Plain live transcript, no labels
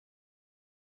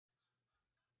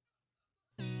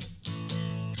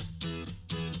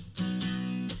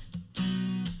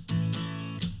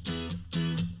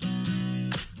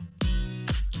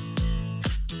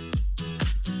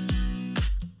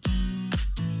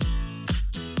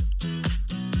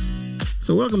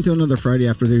So welcome to another Friday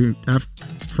afternoon,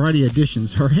 Friday edition,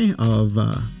 of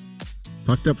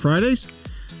Fucked Up Fridays.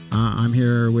 I'm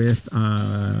here with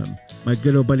my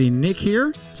good old buddy Nick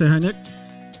here. Say hi, Nick.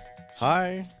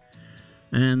 Hi.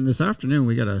 And this afternoon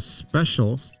we got a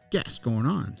special guest going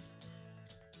on.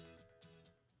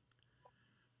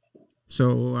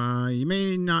 So you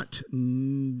may not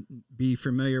be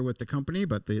familiar with the company,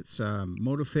 but it's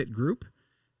Motofit Group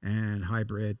and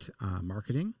Hybrid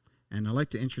Marketing. And I'd like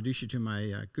to introduce you to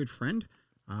my good friend,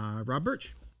 Rob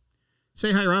Burch.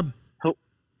 Say hi, Rob.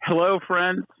 Hello,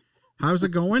 friends. How's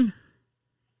it going?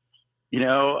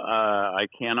 I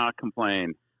cannot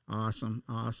complain. Awesome.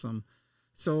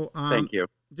 So thank you.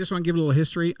 Just want to give a little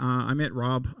history. I met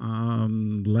Rob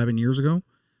 11 years ago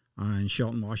in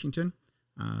Shelton, Washington.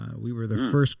 We were the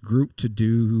first group to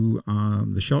do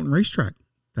the Shelton racetrack,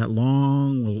 that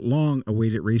long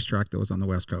awaited racetrack that was on the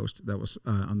West Coast, that was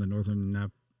on the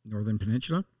Northern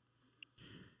Peninsula.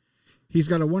 He's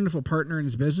got a wonderful partner in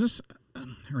his business.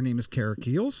 Her name is Kara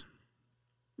Keels.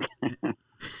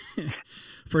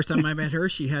 First time I met her,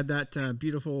 she had that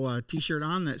beautiful T-shirt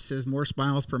on that says "More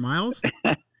smiles per miles,"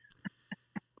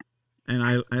 and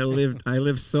I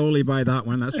lived solely by that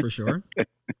one. That's for sure.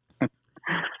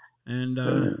 And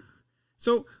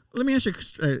so let me ask you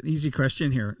an easy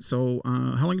question here. So how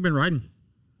long have you been riding?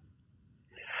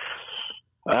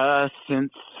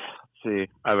 Since, let's see,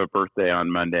 I have a birthday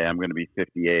on Monday. I'm going to be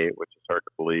 58, which is hard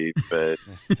to believe, but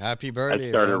happy birthday. I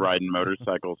started riding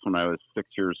motorcycles when I was 6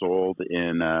 years old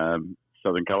in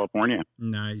Southern California.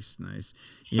 Nice.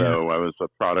 Yeah. So I was a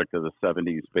product of the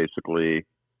 70s, basically,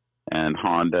 and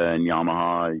Honda and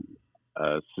Yamaha,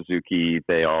 Suzuki,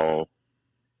 they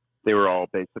were all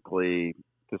basically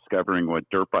discovering what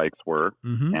dirt bikes were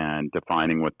and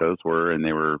defining what those were, and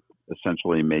they were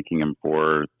essentially making them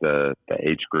for the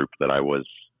age group that I was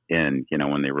in,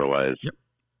 when they realized,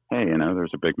 hey,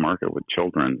 there's a big market with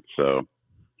children. So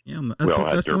yeah, we all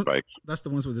had dirt bikes. That's the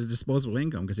ones with the disposable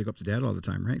income, because they go up to dad all the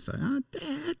time, right? So, Dad,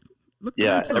 look.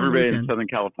 Yeah, everybody in Southern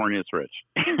California is rich.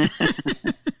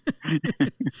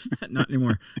 Not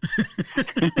anymore.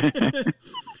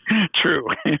 True.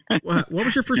 What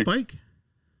was your first bike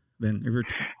then?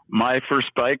 My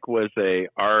first bike was a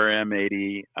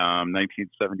RM80,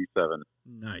 1977.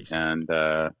 Nice. And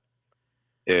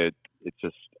it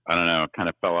just, I don't know, kind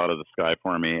of fell out of the sky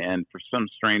for me. And for some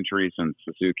strange reason,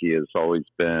 Suzuki has always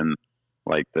been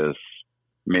like this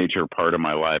major part of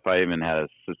my life. I even had a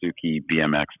Suzuki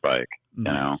BMX bike,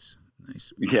 Nice.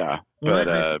 Yeah. Well,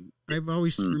 but I've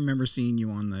always remember seeing you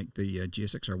on like the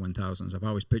GSXR 1000s. I've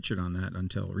always pictured on that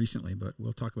until recently, but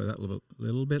we'll talk about that a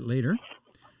little bit later.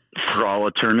 For all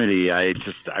eternity, I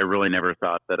really never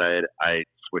thought that I'd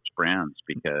switch brands,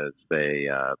 because they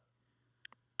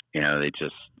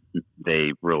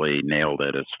really nailed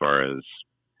it as far as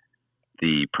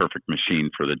the perfect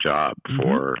machine for the job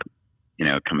for,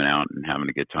 coming out and having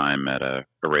a good time at a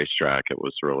racetrack. It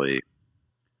was really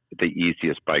the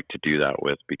easiest bike to do that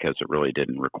with, because it really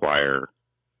didn't require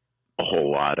a whole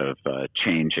lot of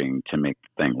changing to make the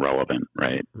thing relevant.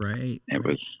 Right. It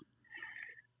was,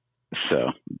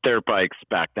 so their bikes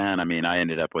back then, I mean, I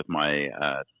ended up with my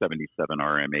 77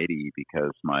 RM80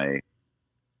 because my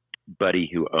buddy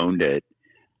who owned it,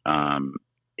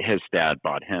 his dad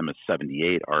bought him a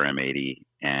 78 RM80,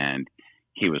 and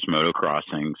he was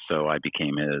motocrossing. So I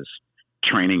became his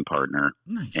training partner.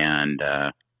 Nice. And,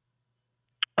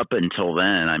 up until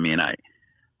then, I mean,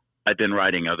 I'd been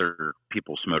riding other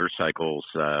people's motorcycles.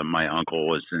 My uncle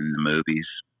was in the movies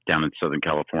down in Southern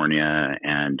California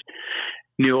and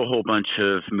knew a whole bunch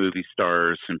of movie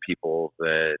stars and people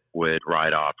that would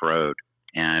ride off-road.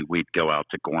 And we'd go out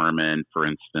to Gorman, for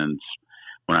instance,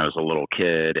 when I was a little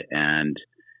kid. And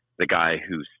the guy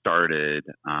who started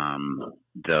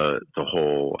the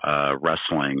whole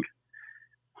wrestling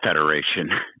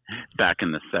federation back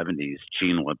in the 70s,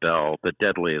 Gene LaBelle, the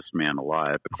deadliest man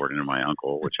alive, according to my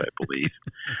uncle, which I believe.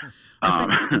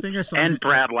 I think I saw and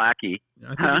Brad Lackey.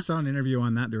 I think I saw an interview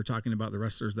on that. They were talking about the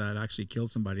wrestlers that actually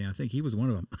killed somebody, and I think he was one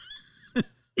of them.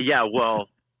 Yeah, well,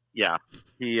 yeah.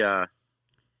 My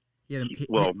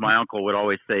uncle would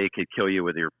always say he could kill you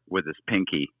with his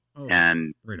pinky. Oh,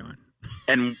 and right on.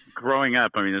 And growing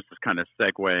up, I mean, this is kind of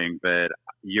segueing, but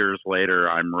years later,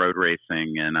 I'm road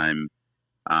racing, and I'm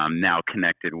now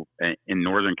connected in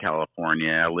Northern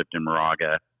California. I lived in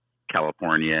Moraga,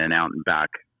 California, and out and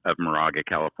back of Moraga,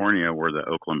 California, were the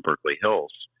Oakland Berkeley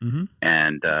Hills.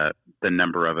 And the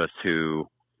number of us who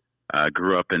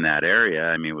grew up in that area,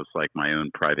 I mean, it was like my own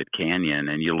private canyon.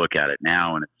 And you look at it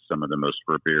now, and it's some of the most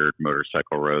revered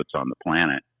motorcycle roads on the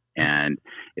planet. And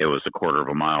it was a quarter of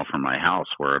a mile from my house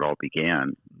where it all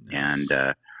began. Nice.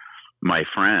 And my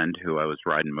friend who I was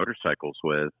riding motorcycles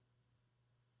with,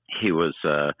 he was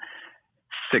a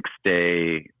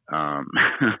 6-day,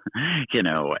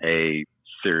 a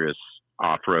serious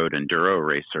off-road enduro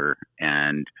racer.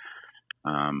 And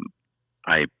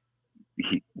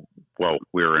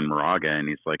we were in Moraga, and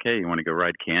he's like, "Hey, you want to go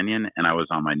ride Canyon?" And I was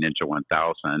on my Ninja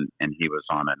 1000, and he was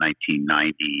on a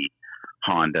 1990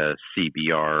 Honda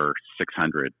CBR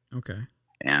 600. Okay.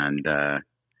 And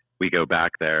we go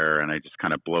back there, and I just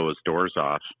kind of blow his doors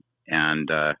off. And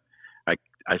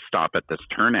I stop at this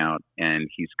turnout, and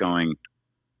he's going,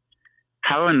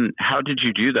 how did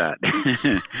you do that?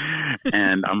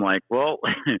 And I'm like, well,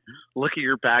 look at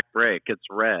your back brake. It's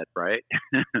red, right?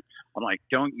 I'm like,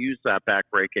 don't use that back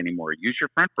brake anymore. Use your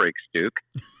front brakes, Duke.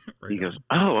 Right. He goes,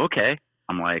 oh, okay.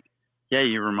 I'm like, yeah,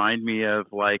 you remind me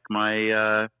of like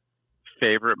my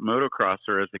favorite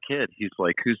motocrosser as a kid. He's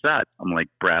like, who's that? I'm like,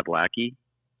 Brad Lackey.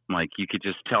 I'm like, you could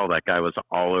just tell that guy was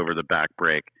all over the back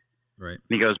brake. Right. And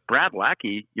he goes, Brad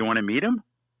Lackey, you want to meet him?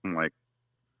 I'm like,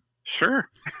 sure.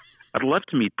 I'd love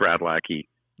to meet Brad Lackey.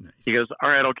 Nice. He goes, all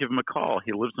right, I'll give him a call.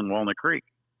 He lives in Walnut Creek.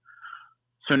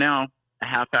 So now, a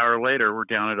half hour later, we're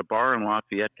down at a bar in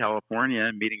Lafayette, California,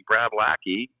 meeting Brad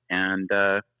Lackey. And,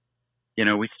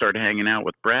 we started hanging out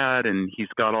with Brad, and he's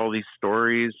got all these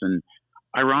stories. And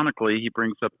ironically, he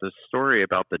brings up this story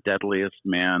about the deadliest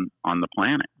man on the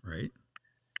planet. Right.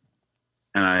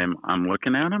 And I'm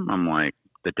looking at him. I'm like,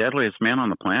 the deadliest man on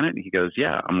the planet? And he goes,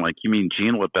 yeah. I'm like, you mean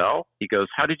Gene LaBelle? He goes,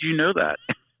 how did you know that?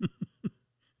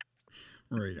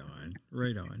 Right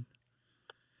on.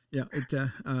 Yeah,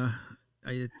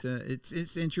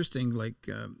 it's interesting. Like,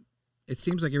 it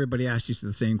seems like everybody asks you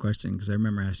the same question, because I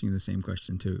remember asking you the same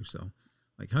question too. So,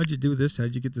 like, how'd you do this?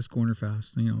 How'd you get this corner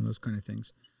fast? Those kind of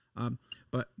things.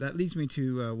 But that leads me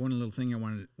to one little thing I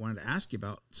wanted to ask you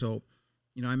about. So,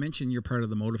 I mentioned you're part of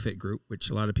the Motofit Group, which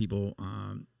a lot of people,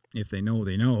 if they know,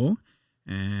 they know,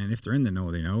 and if they're in the know,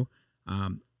 they know.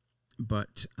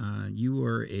 But you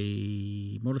were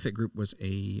Motofit Group was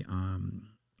a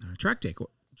track day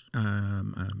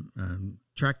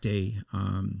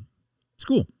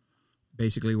school,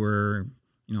 basically, where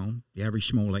the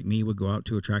average schmo like me would go out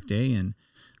to a track day and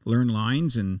learn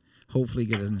lines and hopefully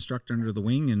get an instructor under the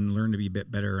wing and learn to be a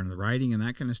bit better in the riding and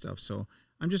that kind of stuff. So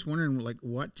I'm just wondering, like,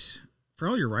 what, for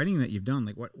all your riding that you've done,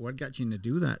 like what got you to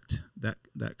do that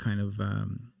kind of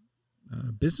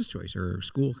business choice or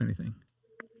school kind of thing?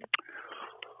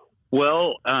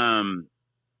 Well,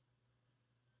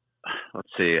 let's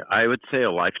see. I would say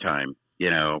a lifetime,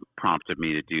 prompted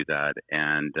me to do that.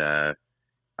 And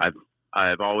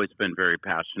I've always been very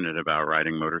passionate about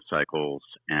riding motorcycles.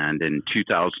 And in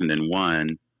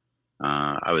 2001,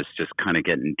 I was just kind of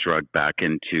getting drugged back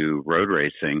into road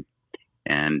racing.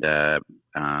 And I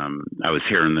was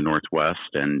here in the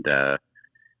Northwest, and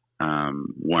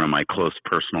one of my close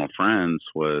personal friends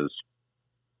was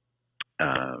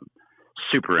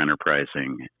super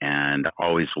enterprising and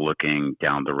always looking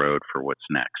down the road for what's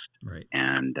next. Right.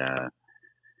 And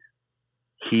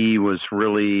he was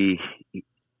really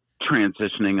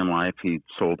transitioning in life. He'd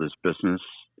sold his business,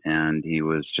 and he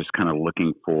was just kind of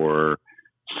looking for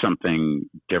something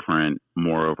different.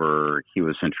 Moreover, he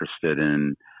was interested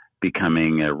in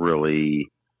becoming a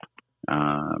really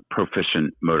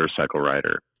proficient motorcycle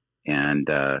rider. And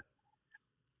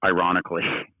ironically,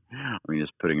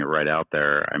 just putting it right out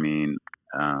there,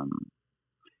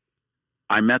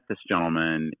 I met this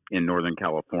gentleman in Northern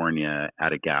California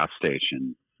at a gas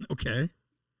station. Okay.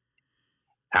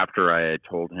 After I had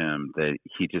told him that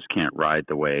he just can't ride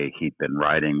the way he'd been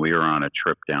riding. We were on a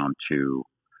trip down to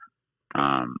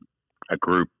a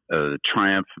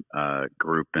Triumph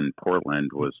group in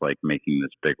Portland was like making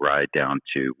this big ride down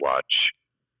to watch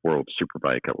World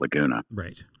Superbike at Laguna.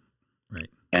 Right.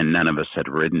 And none of us had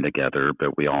ridden together,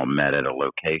 but we all met at a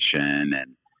location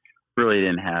and really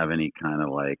didn't have any kind of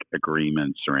like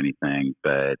agreements or anything.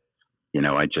 But,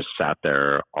 I just sat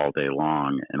there all day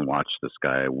long and watched this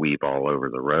guy weave all over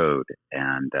the road.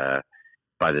 And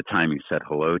by the time he said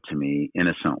hello to me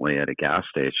innocently at a gas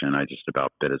station, I just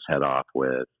about bit his head off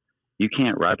with, "You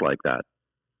can't ride like that."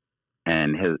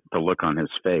 And the look on his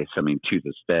face, to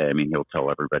this day, he'll tell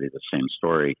everybody the same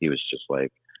story. He was just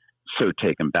like so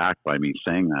taken back by me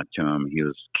saying that to him. He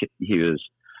was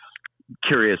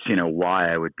curious,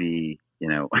 why I would be,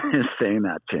 saying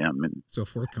that to him. And so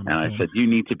forthcoming. And I said, you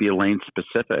need to be lane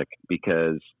specific,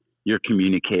 because you're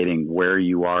communicating where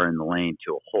you are in the lane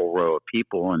to a whole row of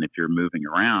people. And if you're moving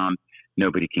around,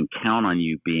 nobody can count on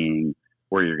you being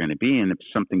where you're going to be. And if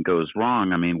something goes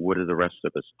wrong, what do the rest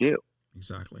of us do?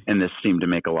 Exactly. And this seemed to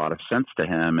make a lot of sense to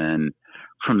him. And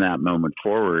from that moment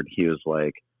forward, he was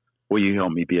like, will you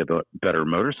help me be a better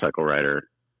motorcycle rider?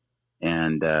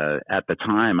 And at the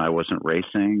time, I wasn't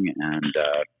racing. And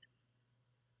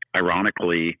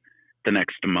ironically, the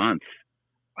next month,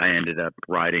 I ended up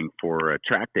riding for a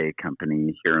track day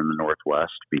company here in the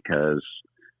Northwest because,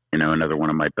 another one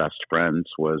of my best friends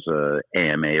was a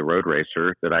AMA road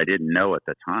racer that I didn't know at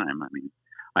the time. I mean,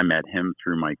 I met him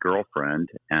through my girlfriend,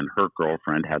 and her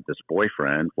girlfriend had this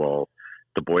boyfriend. Well,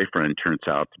 the boyfriend turns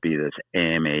out to be this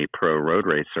AMA pro road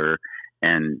racer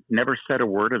and never said a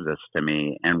word of this to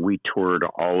me. And we toured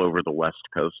all over the West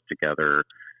Coast together,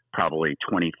 probably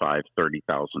 25,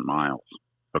 30,000 miles.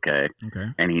 Okay.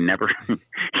 And he never, so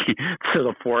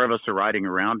the four of us are riding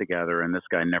around together, and this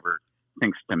guy never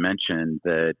thinks to mention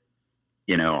that,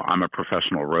 I'm a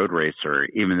professional road racer,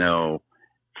 even though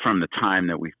from the time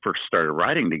that we first started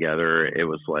riding together, it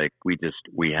was like we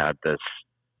had this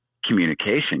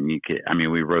communication.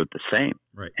 We rode the same.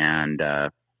 Right. And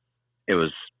it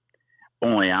was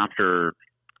only after,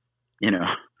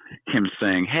 him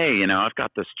saying, hey, I've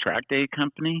got this track day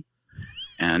company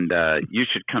and you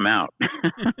should come out.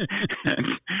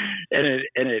 and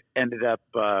it ended up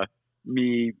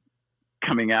me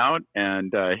coming out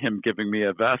and him giving me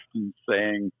a vest and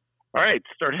saying, all right,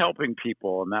 start helping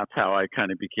people. And that's how I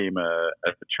kind of became a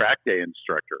track day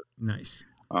instructor. Nice.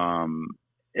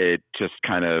 It just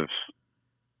kind of,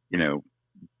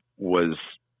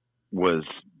 was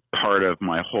part of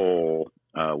my whole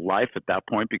life at that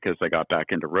point because I got back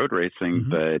into road racing.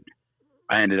 But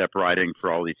I ended up riding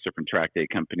for all these different track day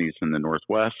companies in the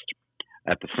Northwest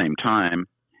at the same time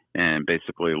and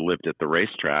basically lived at the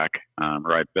racetrack.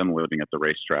 Or I've been living at the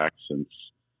racetrack since,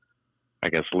 I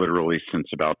guess, literally since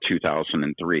about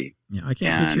 2003. Yeah, I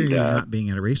can't picture you not being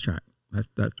at a racetrack.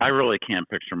 That's. I really can't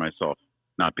picture myself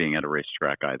not being at a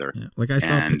racetrack either. Yeah, like I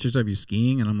saw pictures of you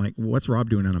skiing, and I'm like, what's Rob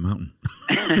doing on a mountain?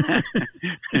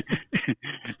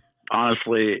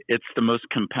 Honestly, it's the most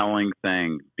compelling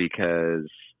thing because,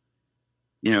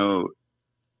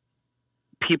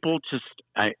 people just,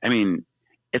 I mean,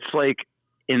 it's like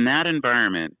in that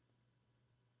environment,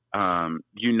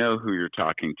 who you're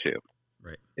talking to.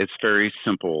 Right. It's very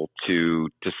simple to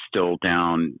distill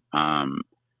down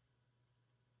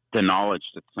the knowledge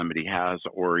that somebody has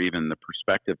or even the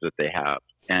perspective that they have.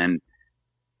 And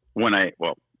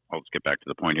I'll just get back to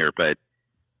the point here, but,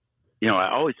 I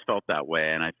always felt that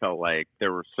way. And I felt like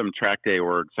there were some track day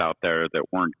orgs out there that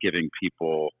weren't giving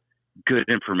people good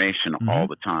information all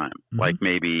the time. Like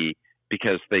maybe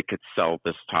because they could sell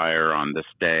this tire on this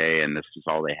day and this is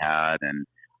all they had. And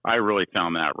I really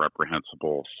found that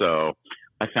reprehensible. So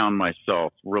I found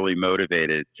myself really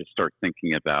motivated to start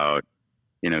thinking about,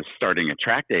 starting a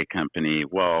track day company.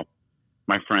 Well,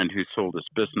 my friend who sold his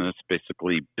business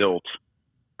basically built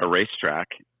a racetrack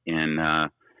in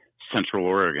Central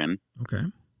Oregon. Okay.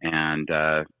 And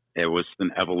it was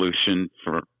an evolution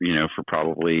for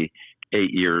probably 8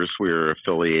 years. We were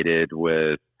affiliated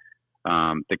with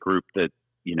the group that,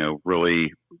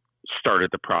 really started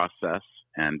the process,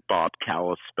 and Bob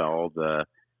Kalispell, the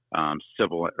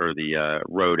civil or the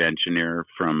road engineer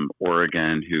from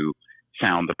Oregon who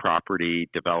found the property,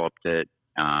 developed it,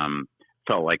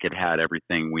 felt like it had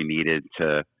everything we needed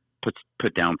to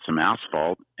put down some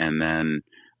asphalt. And then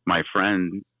my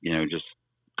friend, just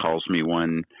calls me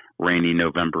one rainy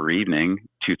November evening,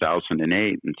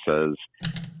 2008, and says,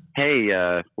 hey,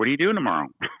 what are you doing tomorrow?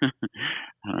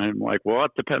 And I'm like, well,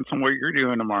 it depends on what you're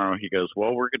doing tomorrow. He goes,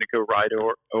 well, we're going to go ride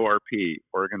ORP,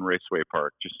 Oregon Raceway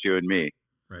Park, just you and me.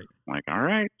 Right. I'm like, all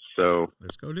right. So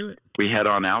let's go do it. We head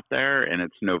on out there, and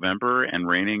it's November and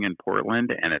raining in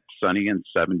Portland, and it's sunny and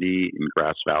 70 in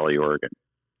Grass Valley, Oregon.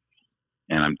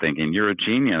 And I'm thinking, you're a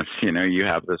genius. You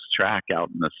have this track out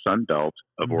in the Sun Belt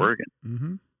of Oregon.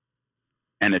 Mm-hmm.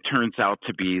 And it turns out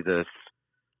to be this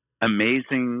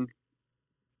amazing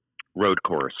road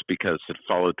course because it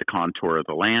followed the contour of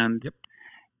the land. Yep.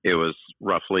 It was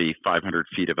roughly 500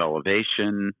 feet of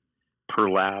elevation per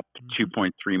lap,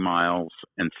 2.3 miles,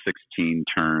 and 16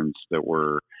 turns that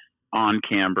were on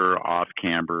camber, off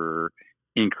camber,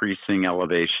 increasing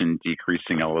elevation,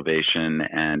 decreasing elevation.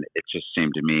 And it just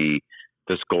seemed to me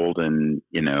this golden,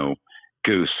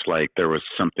 goose, like there was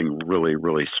something really,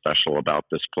 really special about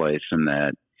this place, and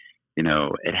that,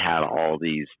 it had all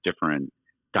these different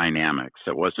dynamics.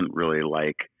 It wasn't really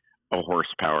like a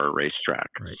horsepower racetrack.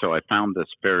 Right. So I found this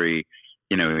very,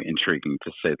 intriguing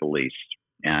to say the least.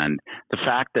 And the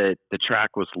fact that the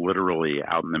track was literally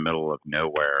out in the middle of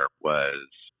nowhere was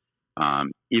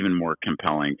even more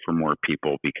compelling for more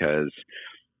people because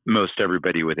most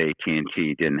everybody with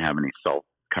AT&T didn't have any cell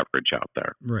coverage out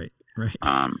there. Right.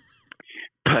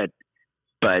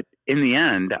 But in the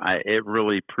end, it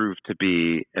really proved to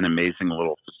be an amazing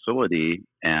little facility.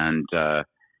 And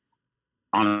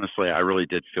honestly, I really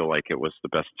did feel like it was the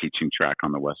best teaching track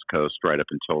on the West Coast right up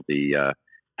until the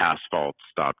asphalt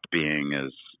stopped being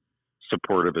as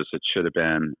supportive as it should have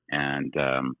been. And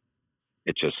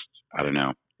it just, I don't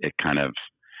know, it kind of...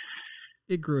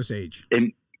 It grew its age.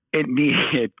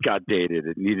 It got dated.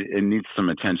 It needs some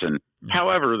attention. Yeah.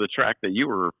 However, the track that you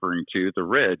were referring to, the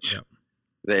Ridge, yep.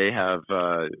 They have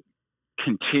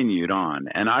continued on.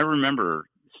 And I remember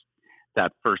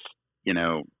that first,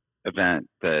 event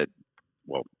the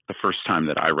first time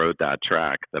that I rode that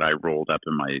track, that I rolled up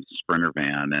in my Sprinter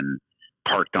van and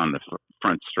parked on the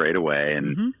front straightaway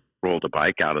and rolled a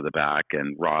bike out of the back.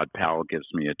 And Rod Powell gives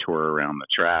me a tour around the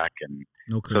track and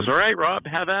says, "All right, Rob,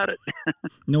 have at it."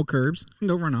 No curbs,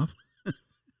 no runoff.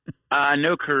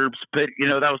 No curbs, but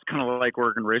that was kind of like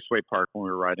Oregon Raceway Park when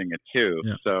we were riding it too.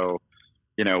 Yeah. So,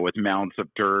 with mounds of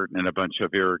dirt and a bunch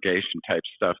of irrigation type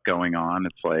stuff going on,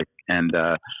 it's like, and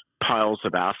piles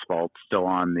of asphalt still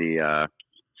on the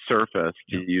surface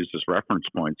to use as reference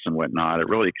points and whatnot. It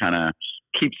really kind of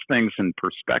keeps things in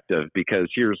perspective,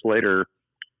 because years later,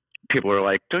 people are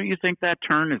like, "Don't you think that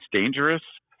turn is dangerous?"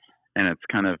 And it's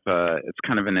kind of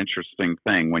an interesting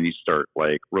thing when you start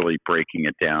like really breaking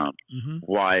it down,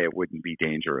 why it wouldn't be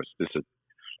dangerous. Is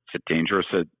it dangerous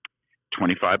at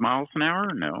 25 miles an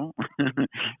hour? No.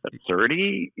 At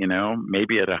 30,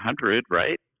 maybe at 100,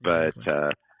 right? Exactly.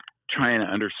 But trying to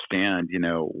understand,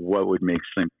 what would make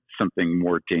something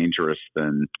more dangerous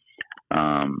than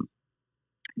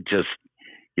just,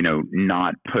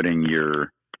 not putting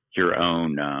your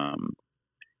own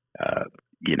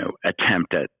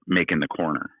attempt at making the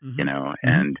corner,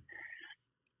 and,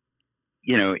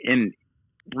 in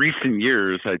recent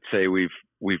years, I'd say we've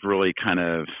really kind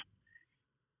of,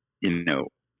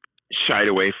 shied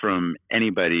away from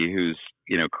anybody who's,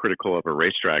 critical of a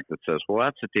racetrack that says, well,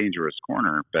 that's a dangerous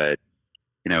corner, but,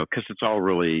 cause it's all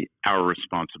really our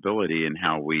responsibility and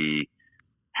how we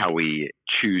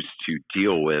choose to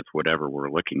deal with whatever we're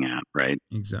looking at, right?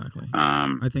 Exactly.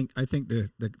 I think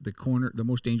the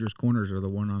most dangerous corners are the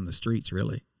one on the streets,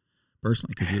 really,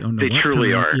 personally, because you don't know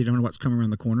you don't know what's coming around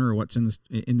the corner or what's in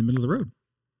the middle of the road.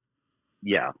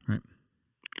 Yeah. Right.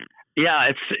 Yeah,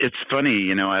 it's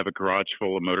funny. I have a garage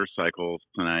full of motorcycles,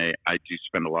 and I do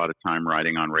spend a lot of time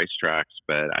riding on racetracks,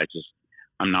 but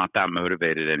I'm not that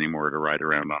motivated anymore to ride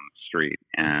around on the street.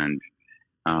 And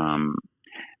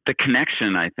the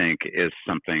connection, I think, is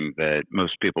something that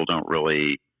most people don't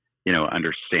really,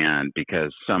 understand,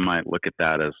 because some might look at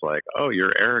that as like, oh,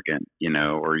 you're arrogant,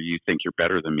 or you think you're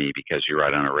better than me because you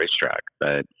ride on a racetrack.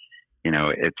 But,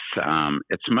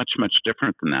 it's much, much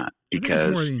different than that, because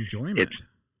it's more the enjoyment.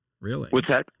 Really? What's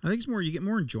that? I think it's more, you get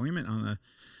more enjoyment on the...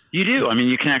 You do. I mean,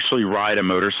 you can actually ride a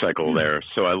motorcycle there.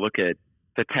 So I look at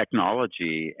the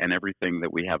technology and everything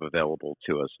that we have available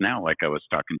to us now, like I was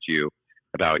talking to you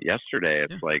about yesterday.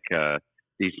 It's like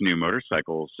these new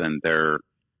motorcycles and their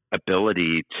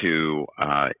ability to,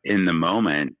 in the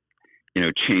moment,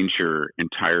 change your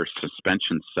entire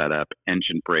suspension setup,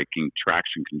 engine braking,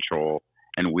 traction control,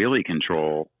 and wheelie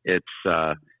control. It's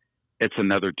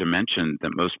another dimension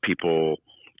that most people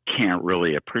can't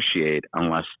really appreciate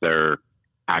unless they're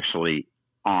actually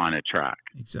on a track.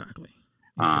 Exactly.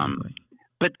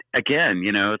 But again,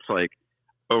 it's like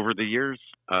over the years,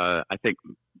 I think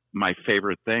my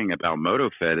favorite thing about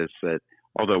Motofit is that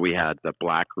although we had the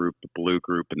black group, the blue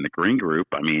group, and the green group,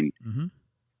 I mean,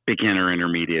 beginner,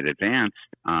 intermediate, advanced,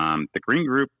 the green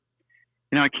group,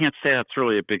 I can't say that's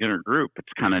really a beginner group.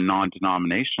 It's kind of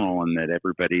non-denominational in that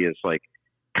everybody is like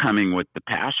coming with the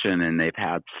passion, and they've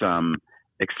had some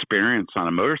experience on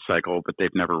a motorcycle, but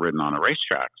they've never ridden on a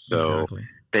racetrack. So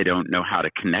they don't know how to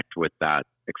connect with that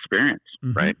experience.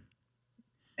 Right.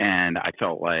 And I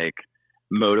felt like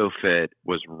Motofit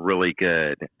was really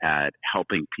good at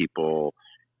helping people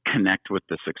connect with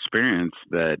this experience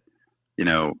that,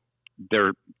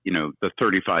 they're, the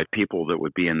 35 people that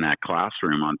would be in that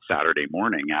classroom on Saturday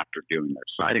morning after doing their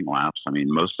sighting laps. I mean,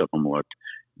 most of them looked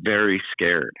very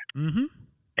scared.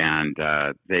 And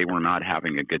they were not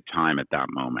having a good time at that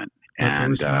moment. But they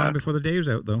were smiling before the day was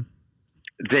out, though.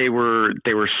 They were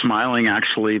smiling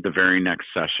actually the very next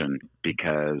session,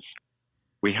 because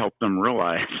we helped them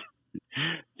realize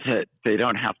that they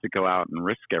don't have to go out and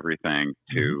risk everything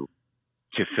to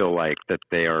feel like that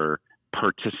they are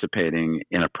participating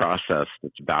in a process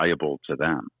that's valuable to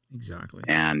them. Exactly.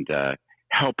 And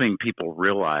helping people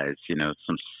realize,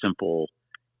 some simple,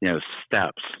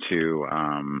 steps to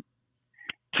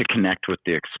connect with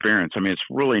the experience. I mean, it's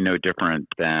really no different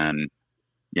than,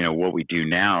 what we do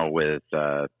now with,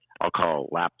 I'll call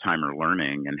it lap timer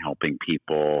learning, and helping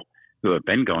people who have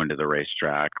been going to the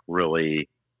racetrack really,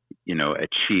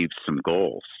 achieve some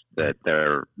goals that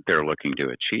they're looking to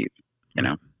achieve, you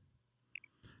know?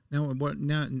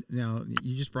 Now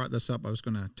you just brought this up. I was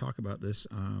going to talk about this.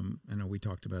 I know we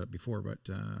talked about it before, but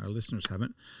our listeners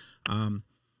haven't.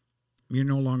 You're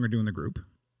no longer doing the group,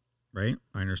 right?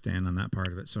 I understand on that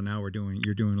part of it. So now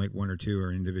you're doing like one or two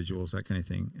or individuals, that kind of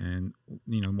thing. And,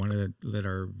 want to let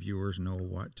our viewers know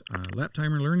what lap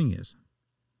timer learning is.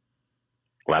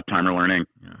 Lap timer learning.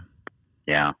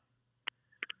 Yeah.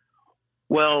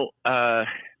 Well,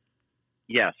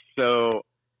 yes. So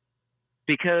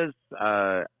because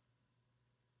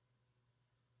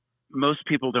most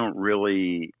people don't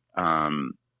really, I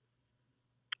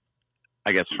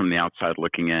guess from the outside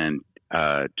looking in,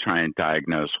 try and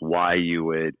diagnose why you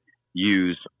would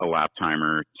use a lap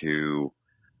timer to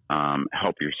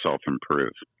help yourself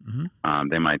improve. Mm-hmm.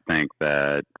 They might think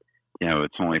that,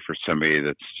 it's only for somebody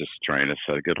that's just trying to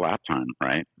set a good lap time,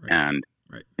 right? And,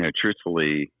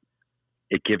 truthfully,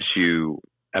 it gives you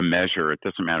a measure. It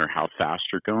doesn't matter how fast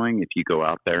you're going if you go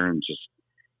out there and just,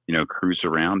 cruise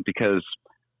around, because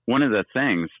one of the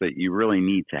things that you really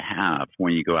need to have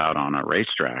when you go out on a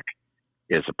racetrack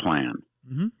is a plan.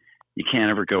 Mm-hmm. You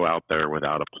can't ever go out there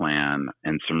without a plan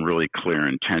and some really clear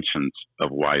intentions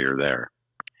of why you're there.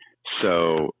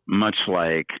 So much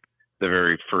like the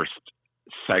very first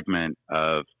segment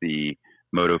of the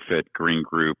Motofit Green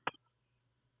Group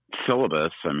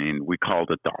syllabus, we called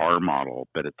it the R model,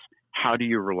 but it's how do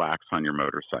you relax on your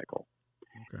motorcycle?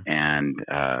 Okay. And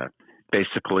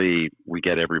basically we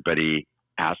get everybody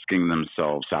asking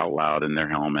themselves out loud in their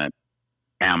helmet,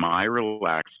 am I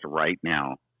relaxed right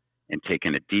now? And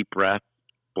taking a deep breath,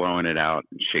 blowing it out,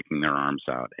 and shaking their arms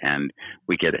out. And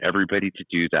we get everybody to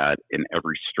do that in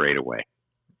every straightaway.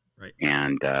 Right.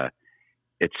 And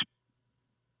it's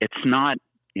not,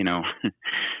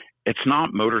 it's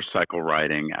not motorcycle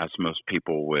riding as most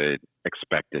people would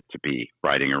expect it to be,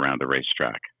 riding around the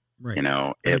racetrack. Right.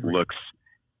 It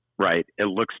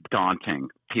looks daunting.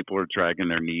 People are dragging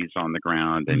their knees on the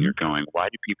ground, and you're going, why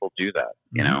do people do that?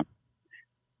 Mm-hmm.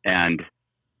 And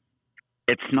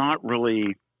it's not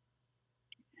really,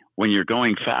 when you're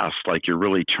going fast, like you're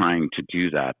really trying to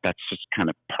do that. That's just kind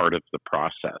of part of the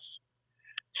process.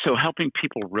 So helping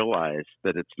people realize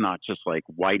that it's not just like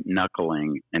white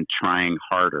knuckling and trying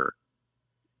harder,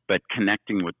 but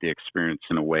connecting with the experience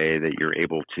in a way that you're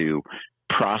able to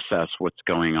process what's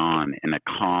going on in a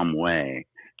calm way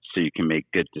so you can make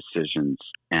good decisions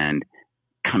and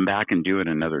come back and do it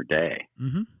another day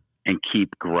and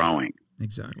keep growing.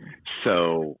 Exactly.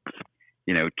 So,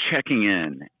 checking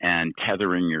in and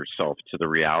tethering yourself to the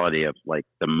reality of like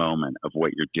the moment of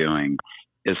what you're doing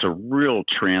is a real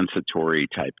transitory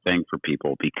type thing for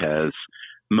people, because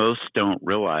most don't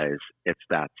realize it's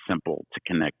that simple to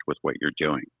connect with what you're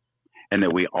doing, and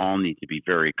that we all need to be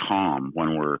very calm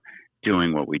when we're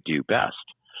doing what we do best.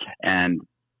 And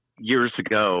years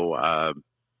ago,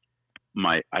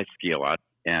 I ski a lot,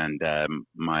 and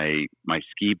my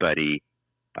ski buddy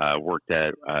worked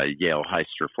at Yale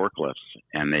Heister Forklifts,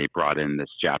 and they brought in this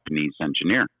Japanese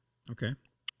engineer. Okay.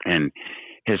 And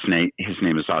his name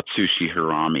is Atsushi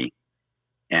Hirami.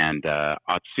 And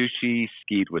Atsushi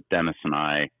skied with Dennis and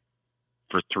I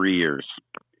for 3 years.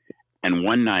 And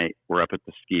one night we're up at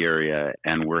the ski area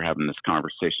and we're having this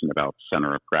conversation about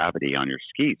center of gravity on your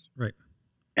skis. Right.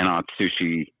 And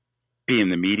Atsushi, being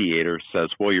the mediator, says,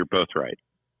 well, you're both right.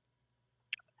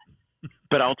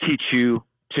 But I'll teach you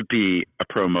to be a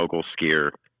pro mogul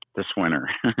skier this winter.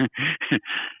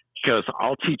 He goes,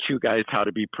 I'll teach you guys how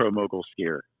to be pro mogul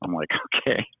skier. I'm like,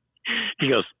 okay. He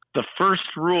goes, the first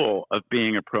rule of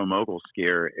being a pro mogul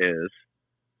skier is,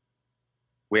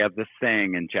 we have this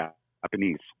saying in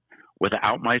Japanese,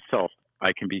 without myself,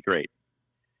 I can be great.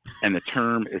 And the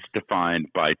term is defined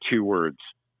by two words,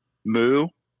 mu,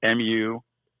 M-U,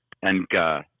 and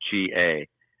ga, G-A.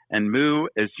 And mu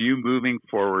is you moving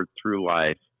forward through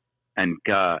life, and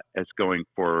ga is going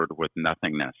forward with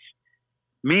nothingness.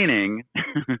 Meaning,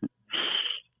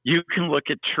 you can look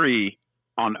at tree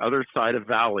on other side of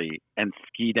valley and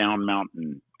ski down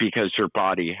mountain, because your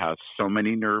body has so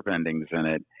many nerve endings in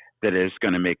it that it is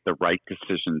going to make the right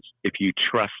decisions if you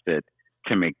trust it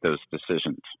to make those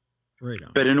decisions. Right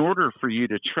on. But in order for you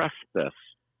to trust this,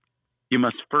 you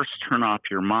must first turn off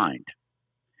your mind,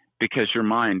 because your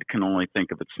mind can only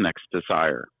think of its next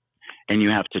desire. And you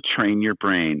have to train your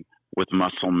brain with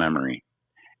muscle memory.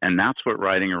 And that's what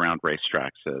riding around racetracks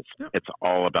is. Yep. It's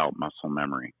all about muscle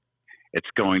memory. It's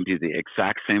going to the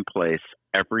exact same place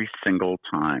every single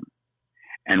time.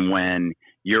 And when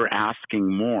you're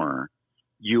asking more,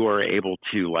 you are able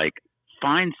to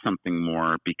find something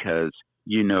more, because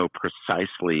you know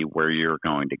precisely where you're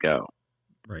going to go.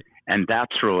 Right. And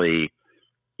that's really,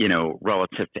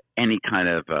 relative to any kind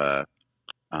of,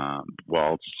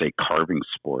 I'll just say carving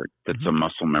sport that's a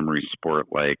muscle memory sport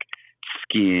like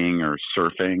skiing or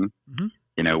surfing.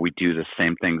 We do the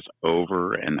same things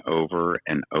over and over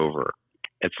and over.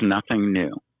 It's nothing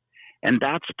new. And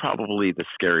that's probably the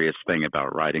scariest thing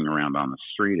about riding around on the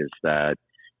street is that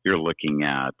you're looking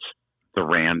at the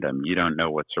random. You don't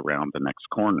know what's around the next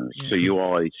corner. Yeah, so you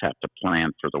always have to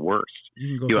plan for the worst.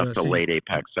 You have to late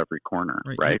apex every corner,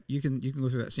 right? You can go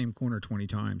through that same corner 20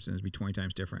 times and it'll be 20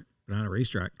 times different. But on a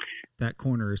racetrack, that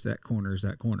corner is that corner is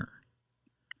that corner.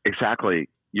 Exactly.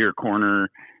 Your corner,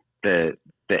 the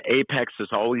apex is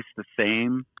always the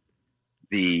same.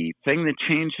 The thing that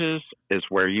changes is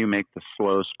where you make the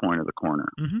slowest point of the corner.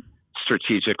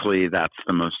 Strategically, that's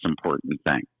the most important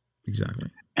thing. Exactly.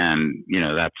 And,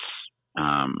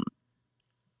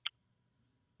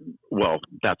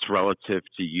 that's relative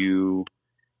to you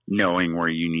knowing where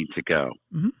you need to go.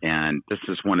 And this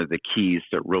is one of the keys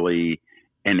that really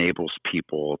enables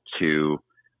people to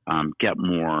get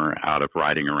more out of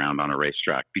riding around on a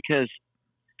racetrack, because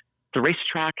the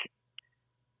racetrack,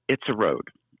 it's a road.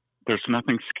 There's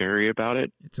nothing scary about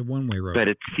it. It's a one-way road. But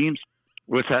it seems,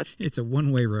 what's that? It's a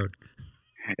one-way road.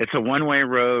 It's a one-way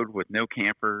road with no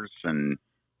campers and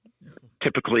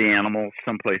typically animals.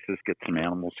 Some places get some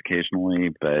animals occasionally,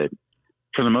 but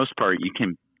for the most part, you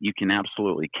can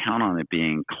absolutely count on it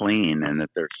being clean and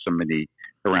that there's somebody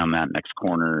around that next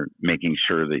corner making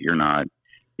sure that you're not,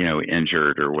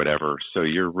 injured or whatever. So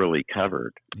you're really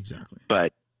covered. Exactly.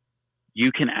 But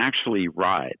you can actually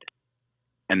ride.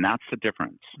 And that's the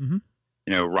difference.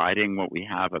 Riding what we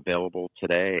have available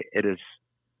today,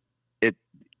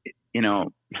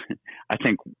 I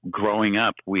think growing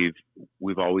up, we've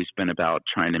always been about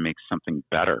trying to make something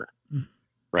better,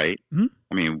 right?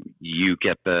 I mean, you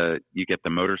get the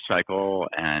motorcycle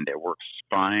and it works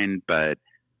fine, but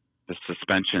the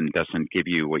suspension doesn't give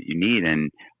you what you need.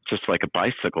 And just like a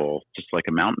bicycle, just like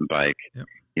a mountain bike,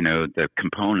 the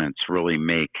components really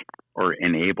make or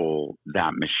enable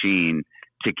that machine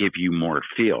to give you more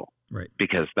feel, right?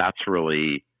 Because that's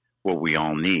really what we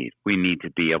all need. We need to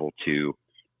be able to,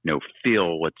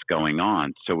 feel what's going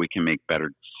on so we can make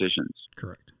better decisions.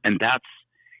 Correct. And that's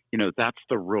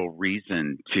the real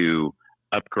reason to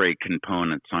upgrade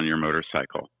components on your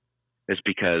motorcycle, is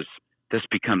because this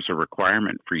becomes a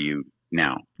requirement for you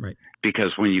now. Right.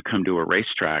 Because when you come to a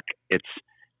racetrack, it's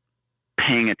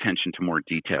paying attention to more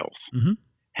details.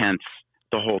 Hence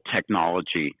the whole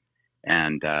technology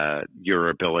and your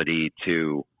ability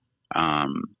to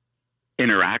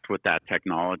interact with that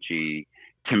technology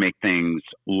to make things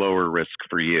lower risk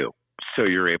for you. So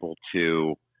you're able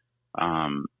to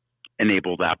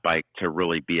enable that bike to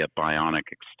really be a bionic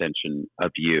extension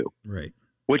of you. Right.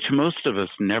 Which most of us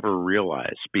never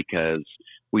realize because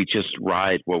we just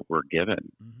ride what we're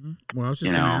given. Well, I was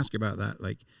just going to ask about that.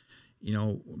 Like,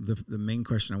 the main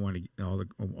question I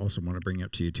also want to bring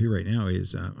up to you too right now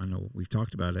is, I know we've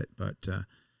talked about it, but,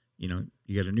 you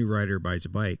get a new rider buys a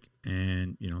bike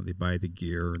and, they buy the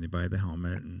gear and they buy the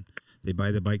helmet and they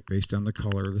buy the bike based on the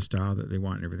color, the style that they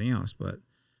want and everything else. But,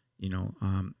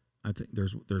 I think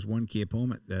there's one key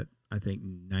component that I think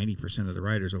 90% of the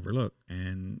riders overlook.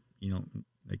 And,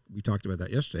 like we talked about that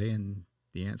yesterday, and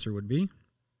the answer would be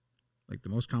like the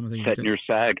most common thing. Setting your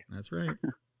sag. That's right.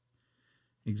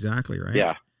 Exactly right.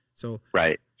 Yeah. So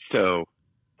right. So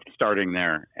starting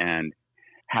there and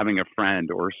having a friend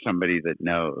or somebody that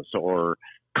knows, or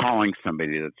calling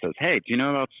somebody that says, "Hey, do you know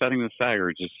about setting the sag?"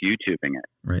 or just YouTubing it.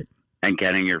 Right. And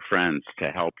getting your friends to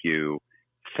help you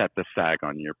set the sag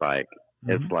on your bike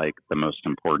is like the most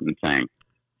important thing.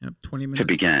 Yep. 20 minutes to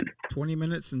begin. 20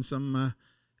 minutes and some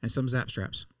zap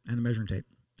straps and a measuring tape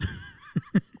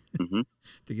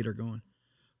to get her going.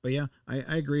 But yeah,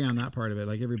 I agree on that part of it.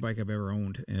 Like every bike I've ever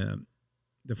owned,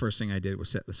 the first thing I did was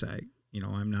set the sag.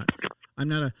 I'm not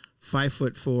a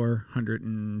 5'4",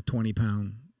 120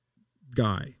 pound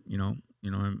guy.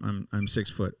 I'm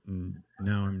 6 foot and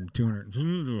now I'm 200.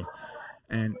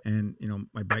 And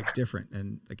my bike's different.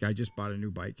 And like I just bought a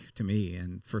new bike to me,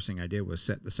 and first thing I did was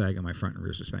set the sag on my front and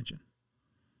rear suspension.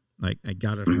 Like I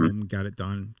got it home, got it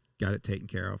done, got it taken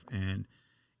care of, and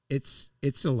it's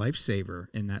a lifesaver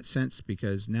in that sense,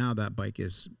 because now that bike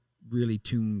is really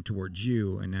tuned towards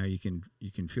you, and now you can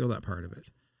feel that part of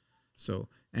it. So,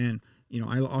 and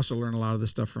I also learned a lot of this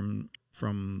stuff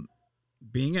from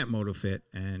being at Motofit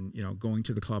and going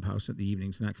to the clubhouse at the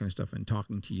evenings and that kind of stuff, and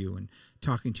talking to you and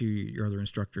talking to your other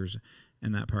instructors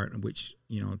and that part, in which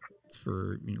I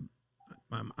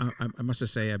must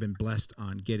just say I've been blessed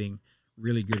on getting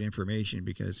really good information,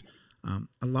 because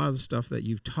a lot of the stuff that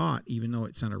you've taught, even though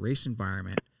it's on a race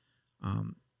environment,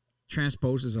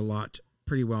 transposes a lot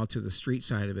pretty well to the street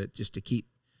side of it, just to keep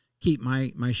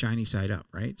my shiny side up,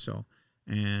 right? So,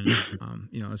 and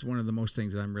it's one of the most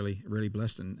things that I'm really really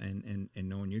blessed in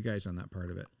knowing you guys on that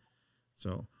part of it.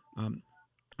 So,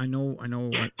 I know I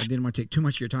didn't want to take too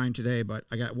much of your time today, but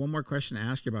I got one more question to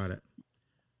ask you about it.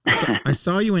 I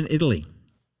saw you in Italy.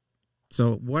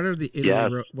 So, what are the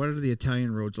what are the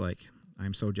Italian roads like?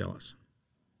 I'm so jealous.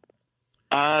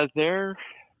 They're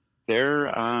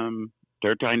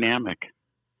dynamic.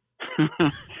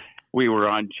 We were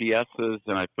on GSs,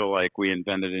 and I feel like we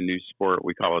invented a new sport.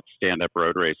 We call it stand-up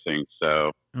road racing.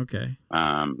 So, okay.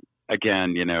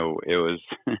 Again, it was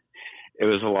it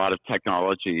was a lot of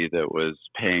technology that was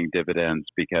paying dividends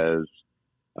because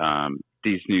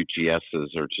these new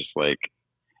GSs are just like,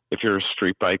 if you're a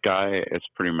street bike guy, it's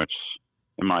pretty much,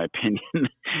 in my opinion,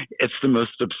 it's the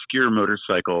most obscure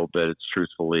motorcycle, but it's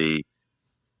truthfully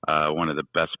one of the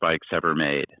best bikes ever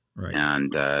made. Right.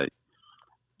 And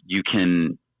you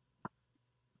can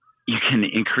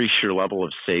increase your level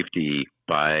of safety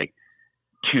by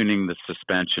tuning the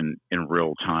suspension in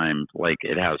real time. Like,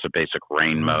 it has a basic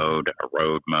rain mode, a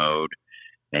road mode,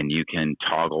 and you can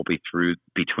toggle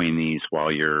between these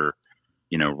while you're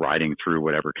riding through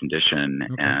whatever condition.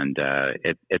 Okay. And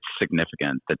it's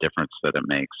significant, the difference that it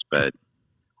makes. But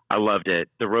I loved it.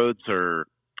 The roads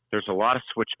there's a lot of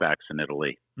switchbacks in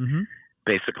Italy. Mm-hmm.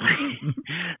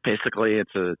 Basically,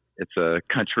 it's a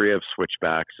country of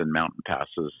switchbacks and mountain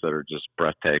passes that are just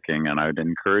breathtaking. And I would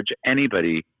encourage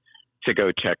anybody to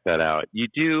go check that out. You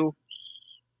do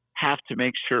have to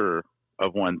make sure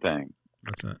of one thing.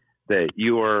 What's that? That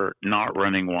you are not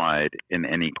running wide in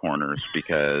any corners,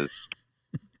 because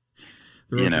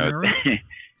the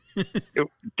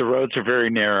roads are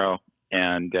very narrow,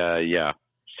 and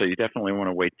so you definitely want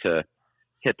to wait to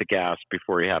hit the gas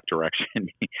before you have direction.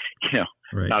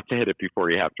 Right. Not to hit it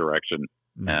before you have direction.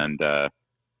 Nice. And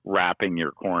wrapping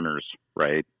your corners,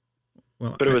 right?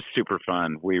 Well, but it was super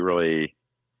fun. We really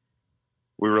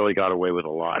got away with a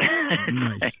lot.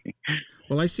 Nice.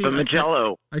 Well, I see. But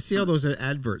Magello. I see all those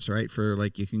adverts, right? For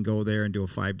like, you can go there and do a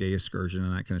 5-day excursion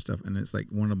and that kind of stuff. And it's like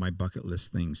one of my bucket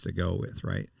list things to go with,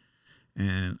 right?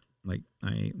 And like,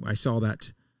 I saw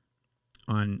that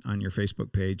on your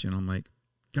Facebook page, and I'm like,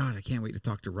 God, I can't wait to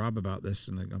talk to Rob about this,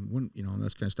 and like, and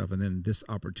this kind of stuff. And then this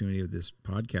opportunity of this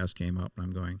podcast came up, and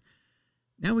I'm going,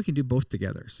 now we can do both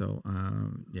together. So,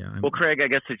 Well, Craig, I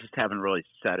guess I just haven't really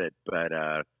said it, but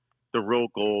the real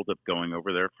goal of going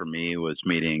over there for me was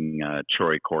meeting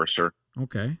Troy Corser.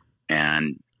 Okay.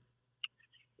 And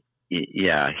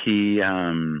he.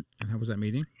 And how was that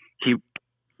meeting?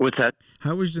 What's that?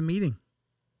 How was the meeting?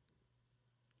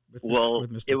 With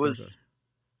Mr. Corser?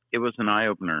 It was an eye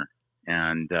opener.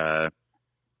 And,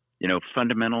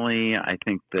 fundamentally, I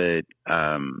think that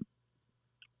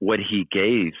what he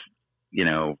gave,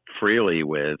 freely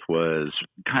with was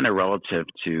kind of relative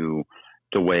to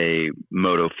the way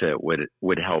Motofit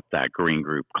would help that green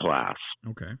group class.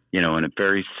 Okay. In a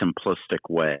very simplistic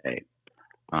way.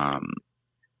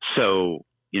 So,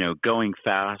 going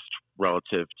fast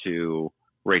relative to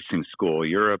Racing School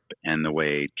Europe and the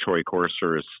way Troy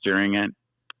Corser is steering it,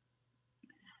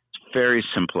 very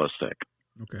simplistic.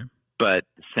 Okay. But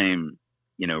the same,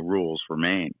 rules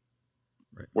remain.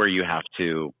 Right. Where you have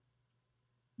to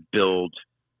build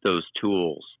those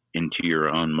tools into your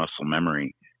own muscle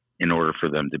memory in order for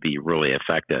them to be really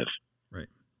effective. Right.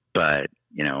 But,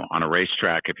 on a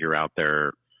racetrack, if you're out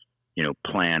there,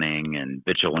 planning and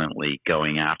vigilantly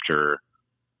going after,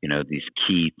 these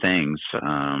key things,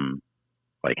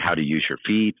 like how to use your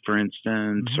feet, for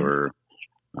instance, mm-hmm. or,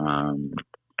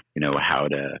 how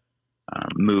to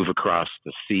move across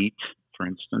the seat, for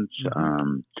instance.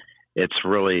 Mm-hmm. It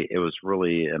was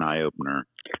really an eye opener,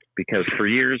 because for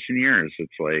years and years,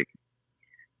 it's like,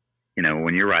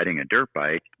 when you're riding a dirt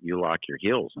bike, you lock your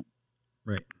heels in.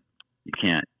 Right.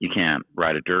 You can't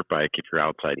ride a dirt bike if your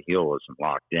outside heel isn't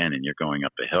locked in and you're going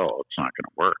up a hill. It's not going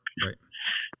to work. Right.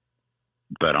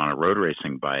 But on a road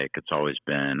racing bike, it's always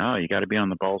been, you got to be on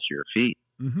the balls of your feet.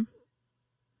 Mm-hmm.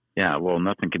 Yeah, well,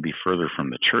 nothing could be further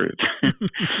from the truth.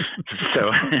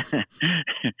 So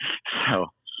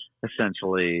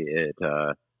essentially,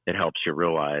 it helps you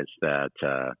realize that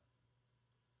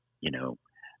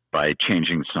by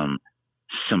changing some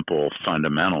simple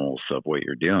fundamentals of what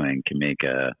you're doing can make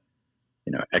a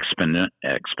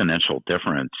exponential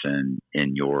difference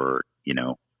in your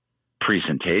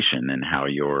presentation and how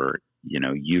you're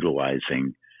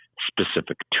utilizing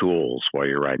specific tools while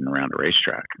you're riding around a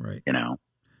racetrack. Right.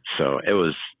 So it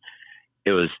was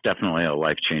definitely a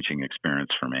life-changing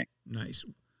experience for me. Nice.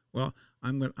 Well,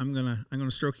 I'm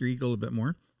gonna stroke your ego a bit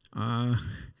more.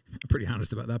 I'm pretty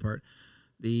honest about that part.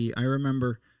 I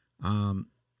remember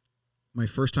my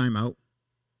first time out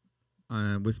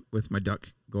with my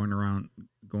duck going around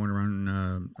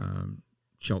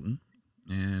Shelton,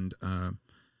 and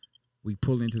we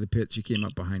pulled into the pits. You came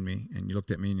up behind me and you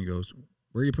looked at me and you goes,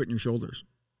 "Where are you putting your shoulders?"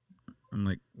 I'm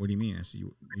like, "What do you mean?" I said,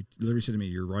 "You literally said to me,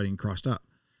 you're riding crossed up."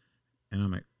 And I'm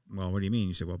like, "Well, what do you mean?"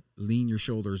 You said, "Well, lean your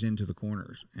shoulders into the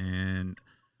corners." And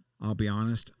I'll be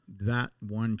honest, that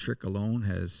one trick alone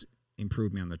has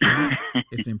improved me on the track.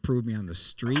 It's improved me on the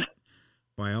street.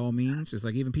 By all means, it's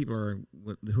like even people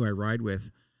who I ride with,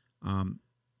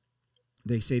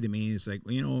 they say to me, "It's like,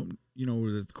 well,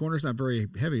 the corner's not very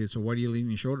heavy, so why do you lean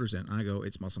your shoulders in?" And I go,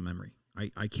 "It's muscle memory.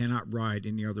 I cannot ride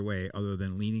any other way other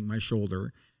than leaning my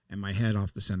shoulder and my head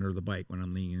off the center of the bike when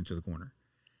I'm leaning into the corner."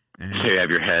 And so you have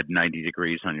your head 90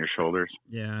 degrees on your shoulders.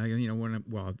 Yeah,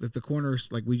 the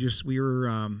corners, like we were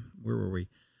where were we?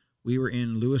 We were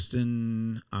in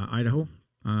Lewiston, Idaho,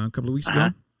 a couple of weeks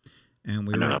ago. And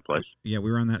we were that place. Yeah,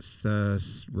 we were on that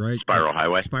Spiral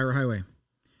Highway. Spiral Highway.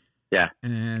 Yeah.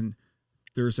 And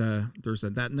there's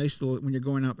that nice little, when you're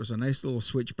going up, there's a nice little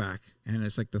switchback, and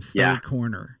it's like the third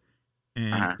corner,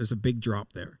 and there's a big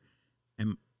drop there,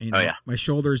 and my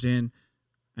shoulders in,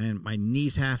 and my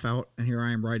knees half out, and here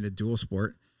I am riding a dual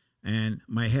sport, and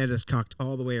my head is cocked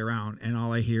all the way around, and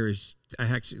all I hear is I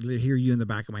actually hear you in the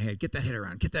back of my head. Get that head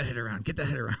around. Get that head around. Get that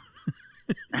head around.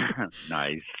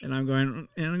 Nice. And I'm going,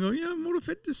 yeah,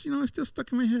 Motofit just, it's still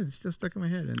stuck in my head. It's still stuck in my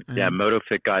head. And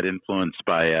Motofit got influenced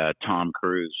by Tom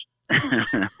Cruise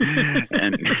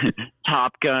and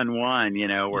Top Gun 1,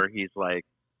 where he's like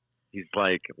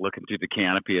looking through the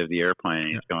canopy of the airplane and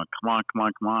he's going, come on,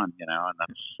 and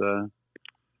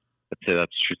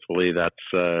that's truthfully,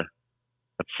 that's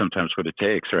sometimes what it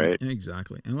takes, right?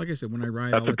 Exactly. And like I said, when I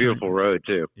ride, that's a beautiful road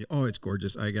too. Oh, it's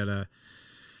gorgeous. I got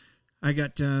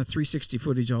 360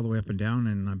 footage all the way up and down,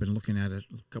 and I've been looking at it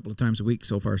a couple of times a week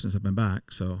so far since I've been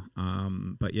back. So,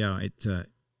 but yeah, it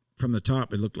from the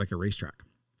top, it looked like a racetrack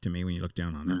to me when you look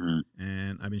down on it.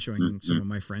 And I've been showing some of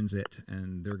my friends it,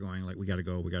 and they're going like, we got to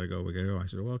go. I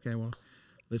said, well, okay,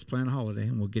 let's plan a holiday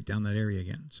and we'll get down that area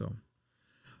again. So,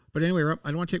 but anyway, Rob, I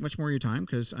don't want to take much more of your time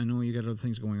because I know you got other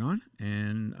things going on,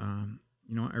 and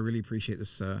I really appreciate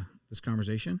this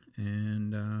conversation,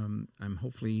 and I'm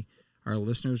hopefully our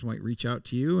listeners might reach out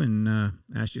to you and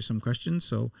ask you some questions.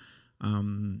 So, how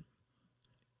can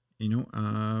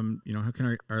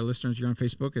our listeners? You're on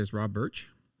Facebook as Rob Burch,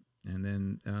 and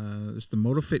then it's the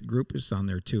Motofit Group is on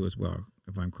there too as well,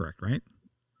 if I'm correct, right?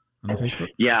 On the Facebook.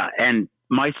 Yeah, and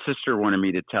my sister wanted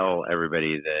me to tell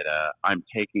everybody that I'm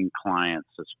taking clients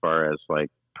as far as like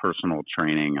personal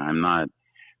training. I'm not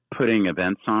putting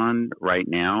events on right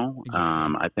now.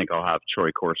 Exactly. I think I'll have Troy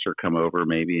Corser come over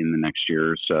maybe in the next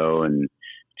year or so and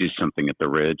do something at the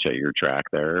Ridge at your track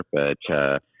there. But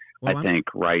I think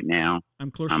right now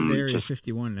I'm closer to Area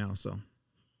 51 now. So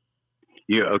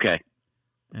you okay?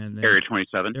 And then, Area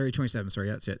 27. Area 27. Sorry,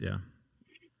 that's it. Yeah.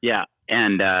 Yeah,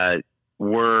 and I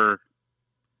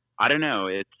don't know.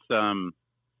 It's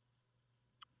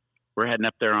we're heading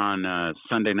up there on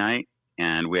Sunday night.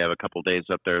 And we have a couple days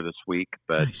up there this week,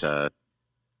 but nice. That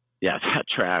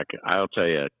track, I'll tell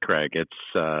you, Craig,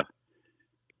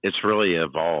 it's really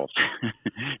evolved.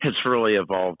 It's really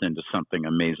evolved into something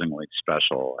amazingly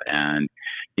special. And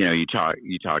you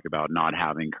talk about not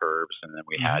having curbs, and then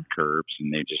we had curbs,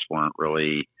 and they just weren't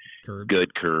really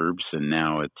good curbs. And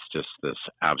now it's just this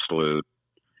absolute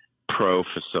pro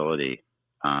facility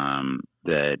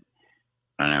that,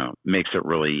 I don't know, makes it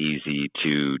really easy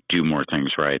to do more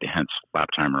things right, hence lap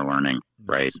timer learning,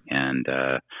 right? And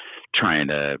trying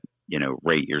to,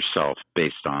 rate yourself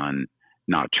based on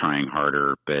not trying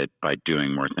harder, but by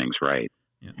doing more things right.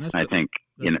 Yeah, that's the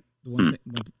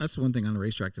one thing on the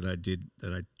racetrack that I did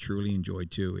that I truly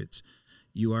enjoyed too. It's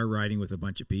you are riding with a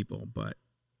bunch of people, but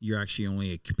you're actually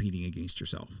only competing against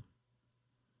yourself.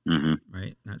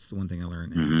 Right? That's the one thing I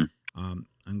learned. And,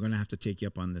 I'm going to have to take you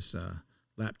up on this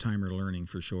lap timer learning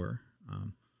for sure.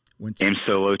 Aim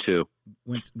solo too.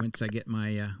 Once I get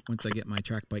my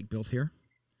track bike built here,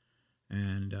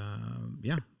 and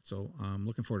so I'm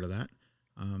looking forward to that.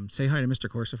 Say hi to Mr.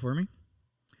 Corsa for me.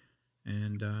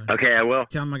 And okay, I will.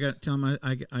 Tell him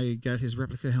I got his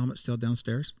replica helmet still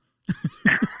downstairs.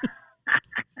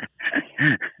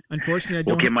 Unfortunately, I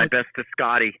don't. We'll give my best to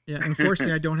Scotty. Yeah,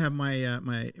 unfortunately, I don't have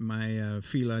my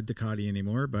Fila Ducati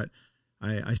anymore, but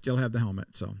I still have the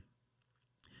helmet. So,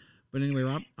 but anyway,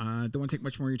 Rob, don't want to take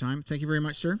much more of your time. Thank you very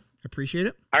much, sir. Appreciate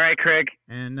it. All right, Craig.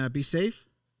 And be safe.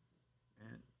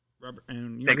 And rubber.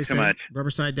 And thanks so much.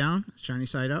 Rubber side down, shiny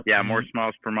side up. Yeah, more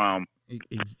smiles per mile.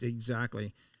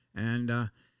 Exactly. And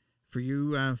for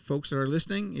you folks that are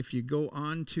listening, if you go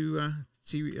on to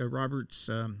see Rob's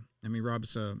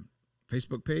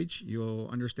Facebook page, you'll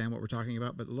understand what we're talking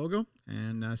about. But the logo,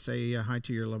 and say hi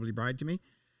to your lovely bride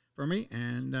for me,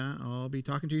 and I'll be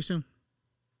talking to you soon.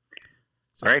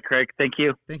 So, all right, Craig. Thank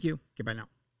you. Thank you. Goodbye now.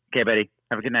 Okay, buddy.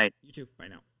 Have a good night. You too. Bye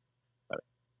now. Bye.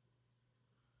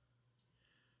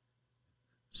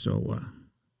 So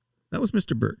that was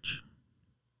Mr. Burch.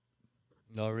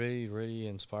 No, really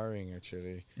inspiring,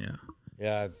 actually. Yeah.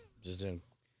 Yeah, I just didn't.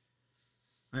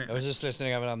 I was just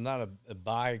listening. I mean, I'm not a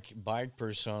bike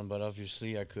person, but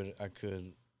obviously I could,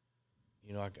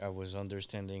 you know, I was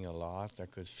understanding a lot. I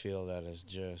could feel that it's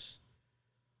just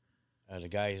the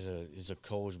guy is a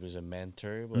coach, but he's a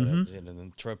mentor, but an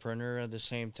entrepreneur at the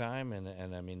same time.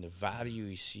 And I mean, the value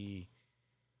you see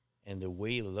and the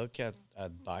way you look at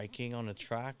biking on the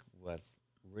track, what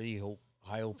really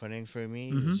eye-opening for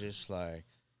me is just like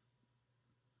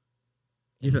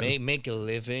make a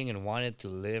living and wanted to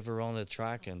live around the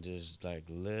track and just like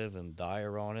live and die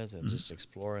around it and just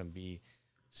explore and be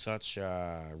such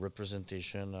a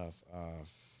representation of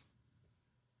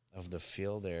the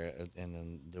field there. And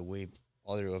then the way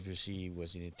obviously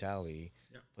was in Italy,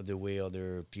 but the way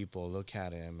other people look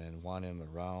at him and want him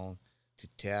around to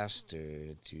test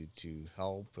to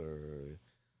help or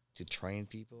to train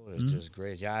people is just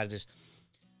great. Yeah,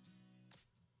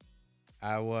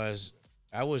 I was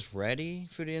ready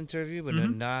for the interview, but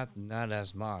not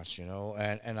as much, you know.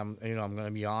 And I'm gonna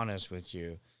be honest with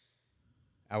you.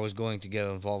 I was going to get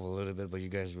involved a little bit, but you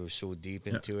guys were so deep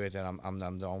into it, and I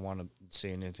don't want to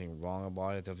say anything wrong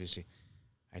about it. Obviously,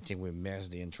 I think we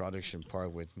missed the introduction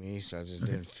part with me, so I just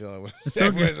didn't feel it was.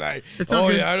 It was like,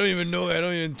 I don't even know. I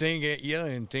don't even think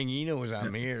he knows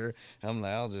I'm here. I'm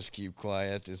like, I'll just keep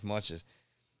quiet as much as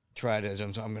try to.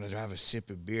 I'm gonna have a sip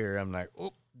of beer. I'm like,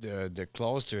 oh. The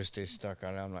closter stays stuck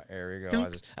on it. I'm like, there we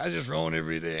go. I just ruined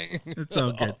everything. It's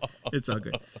all good. It's all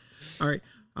good. All right.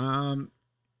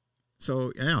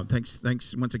 So yeah,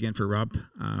 thanks once again for Rob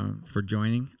for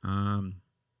joining.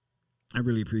 I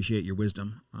really appreciate your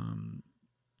wisdom.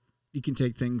 You can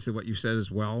take things of what you said as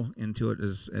well into it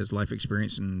as life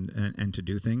experience and to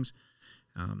do things.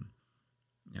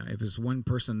 If it's one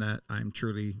person that I'm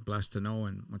truly blessed to know,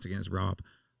 and once again, it's Rob.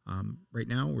 Right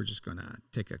now, we're just going to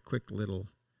take a quick little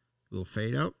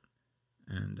fade out,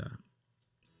 and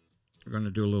we're going to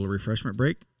do a little refreshment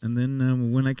break. And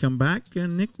then when I come back,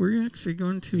 Nick, we're actually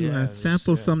going to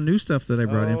sample some new stuff that I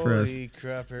brought in for us.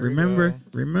 Crap, remember,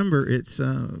 it's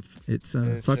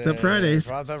Fucked Up Fridays.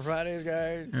 Fucked Up Fridays,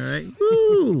 guys. All right.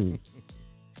 Woo!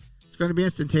 It's going to be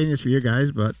instantaneous for you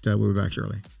guys, but we'll be back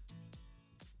shortly.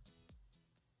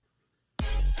 I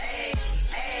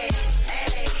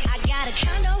got a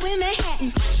condo in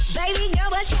Manhattan. Baby girl,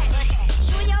 what's happening?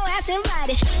 You and your ass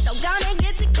invited, so gonna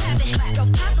get to clapping. Go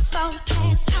pop it for a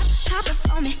plan, pop it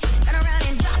for me. Turn around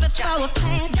and drop it for a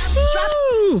plan.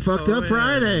 Woo! Fucked Up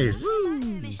Fridays.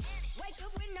 Woo!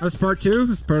 That's part 2.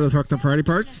 That's part of the Fucked Up Friday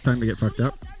parts. It's time to get fucked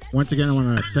up. Once again, I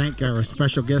want to thank our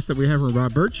special guest that we have,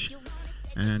 Rob Burch.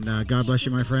 And God bless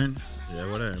you, my friend.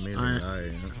 Yeah, what an amazing guy.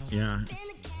 Yeah.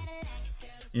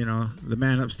 You know, the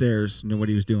man upstairs knew what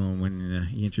he was doing when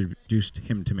he introduced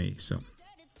him to me. So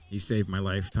he saved my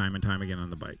life time and time again on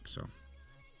the bike.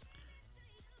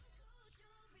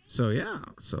 So yeah.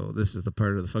 So this is the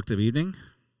part of the fucked up evening.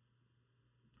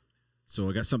 So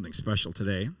I got something special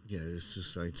today. Yeah, it's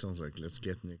just like, it sounds like let's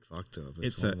get Nick fucked up.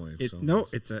 It's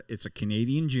a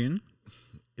Canadian gin.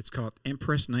 It's called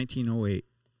Empress 1908.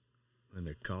 And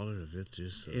the color of it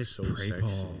just it's so purple.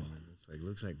 sexy. It's like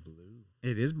looks like blue.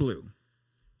 It is blue.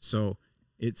 So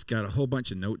it's got a whole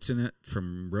bunch of notes in it,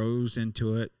 from rose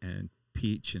into it, and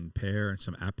peach and pear, and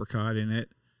some apricot in it.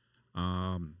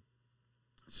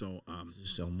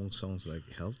 This almost sounds like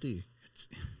healthy.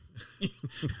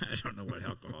 I don't know what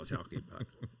alcohol is healthy about.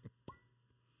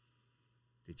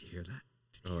 Did you hear that?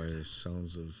 It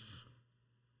sounds of.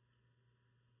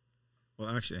 Well,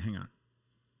 actually, hang on.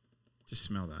 Just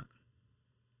smell that.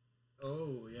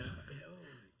 Oh yeah.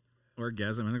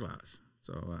 Orgasm in a glass.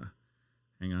 So,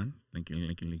 hang on. Link. Let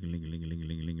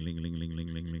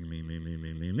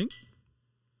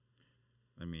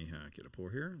me get a pour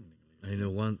here. I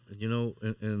know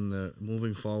in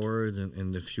moving forward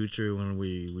in the future when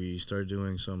we start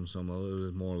doing some a little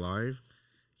bit more live,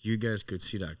 you guys could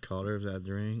see that color of that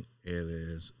drink. It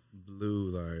is blue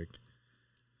like.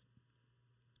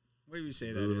 What do you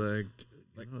say that blue is?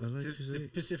 Like I like to say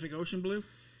Pacific Ocean blue?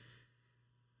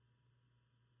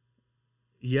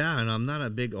 Yeah, and I'm not a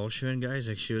big ocean guys.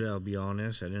 Actually, I'll be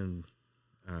honest. I didn't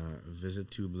visit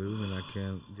Too Blue, and I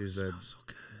can't. There's that. So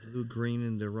good. blue green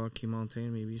in the Rocky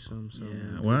Mountain, maybe some.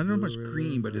 Yeah. Well, I don't know much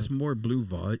green, but it's more blue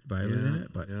violet in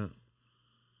it. But yeah.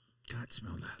 God,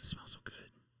 smell that! It smells so good.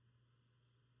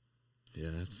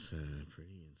 Yeah, that's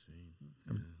pretty insane.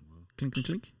 Yeah, well, Clink, clink,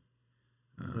 clink.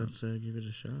 let's give it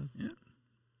a shot. Yeah.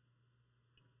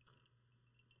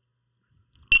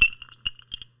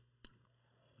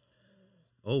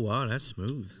 Oh wow, that's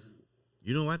smooth.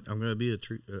 You know what? I'm gonna be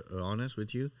honest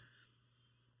with you.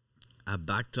 I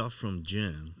backed off from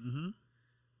gin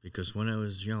because when I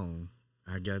was young,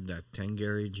 I got that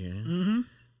Tangary gin,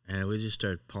 and I would just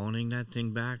start pounding that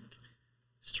thing back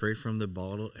straight from the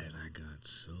bottle, and I got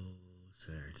so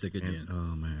sick of gin.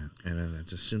 Oh man! And then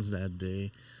just since that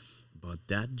day, but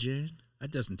that gin,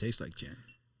 That doesn't taste like gin.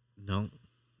 no,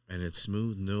 and it's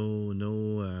smooth.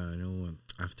 No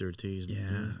aftertaste.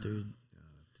 Yeah. Dude.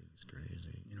 That thing is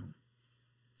crazy. You know,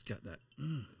 it's got that.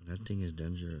 That thing is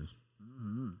dangerous.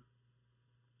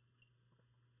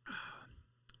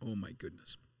 Oh my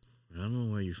goodness. I don't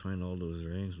know where you find all those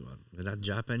rings, but that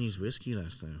Japanese whiskey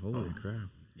last time. Holy crap!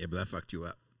 Yeah, but that fucked you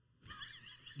up.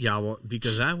 Yeah, well,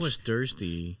 because I was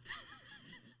thirsty.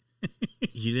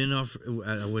 You didn't offer.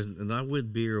 I was not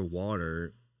with beer or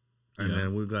water, and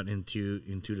then we got into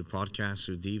the podcast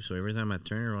so deep. So every time I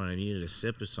turned around, I needed a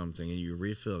sip of something, and you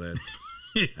refill it,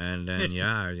 and then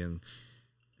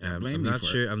I'm not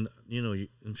sure. I'm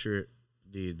sure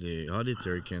the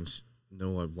auditor can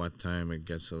know at what time it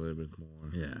gets a little bit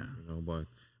more. Yeah, but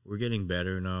we're getting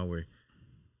better now. We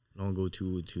don't go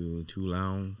too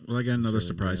long. Well, I got another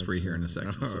surprise for you here in a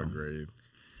second. Oh, So great!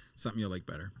 something you'll like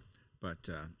better. But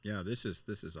yeah, this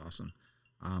is awesome.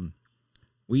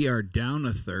 We are down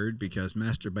a third because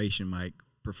Masturbation Mike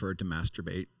preferred to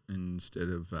masturbate instead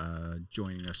of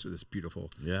joining us for this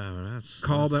beautiful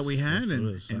call that we had.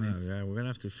 Yeah, we're gonna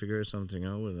have to figure something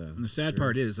out with that. And the sad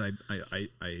part is, I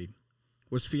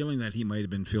was feeling that he might have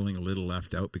been feeling a little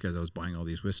left out because I was buying all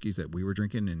these whiskeys that we were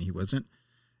drinking and he wasn't.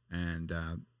 And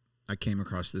I came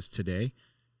across this today,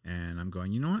 and I'm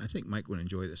going, you know what? I think Mike would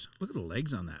enjoy this. Look at the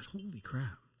legs on that. Holy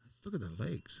crap! Look at the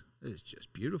legs. It's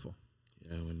just beautiful.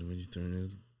 Yeah, when you turn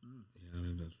it,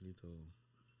 that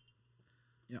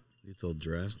little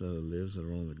dress that lives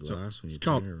around the glass when you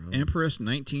turn it around. It's called Empress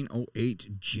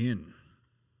 1908 Gin.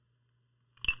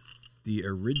 The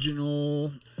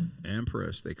original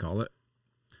Empress, they call it.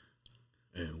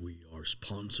 And we are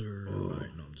sponsored. Oh. Right,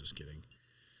 no, I'm just kidding.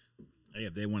 Hey,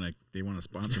 if they want to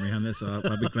sponsor me on this,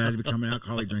 I'll be glad to become an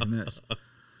alcoholic drinking this.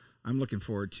 I'm looking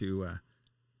forward to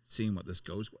seeing what this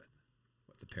goes with,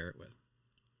 what to pair it with.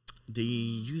 They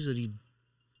usually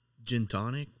gin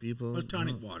tonic, people.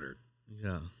 Tonic water.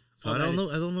 Yeah. So I don't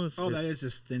know if. that is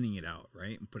just thinning it out,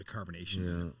 right? And put a carbonation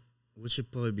in it. Which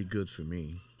would probably be good for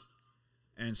me.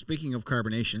 And speaking of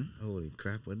carbonation. Holy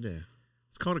crap, what the?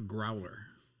 It's called a growler.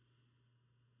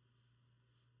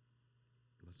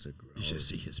 What's a growler? You should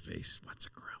see his face. What's a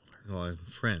growler? Well, in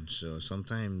French, so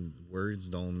sometimes words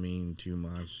don't mean too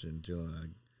much until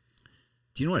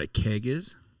Do you know what a keg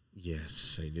is?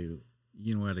 Yes, I do.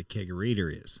 You know what a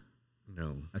kegerator is?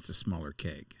 No. That's a smaller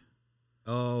keg.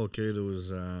 Oh, okay. There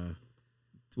was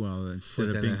instead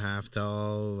foot of being and a half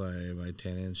tall by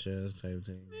 10 inches type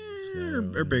thing.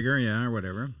 or bigger, yeah, or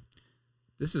whatever.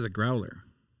 This is a growler.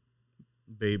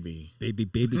 Baby keg.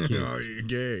 Oh,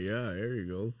 okay, yeah, there you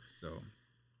go. So,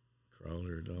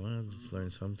 growler. I just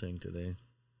learned something today.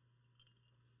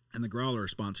 And the growler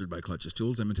is sponsored by Clutches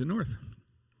Tools, Edmonton North.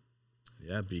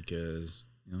 Yeah, because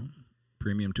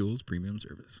premium tools, premium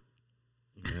service.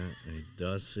 Yeah, it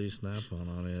does say Snap-on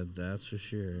on it. That's for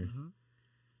sure. Mm-hmm.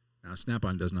 Now,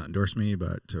 Snap-on does not endorse me,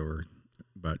 but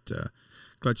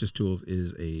Clutches Tools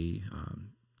is a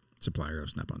supplier of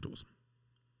Snap-on tools.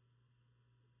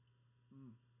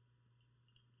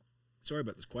 Sorry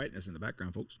about this quietness in the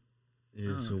background, folks.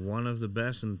 It's one of the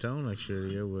best in town.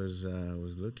 Actually, I was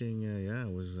looking.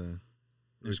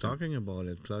 We're talking about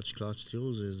it. Clutch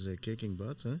Tools is kicking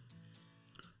butts, huh?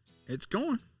 It's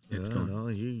going. It's going. No,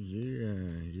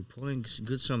 you're pulling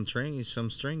some string.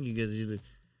 You get either.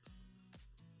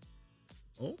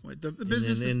 Oh, the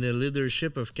business in the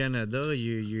leadership of Canada,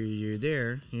 you're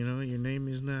there. You know, your name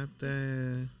is not.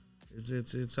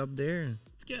 It's up there.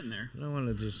 It's getting there. I don't want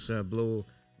to just blow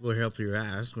help your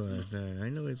ass, but I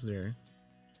know it's there.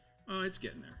 Oh, it's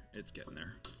getting there. It's getting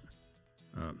there.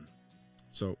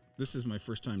 So this is my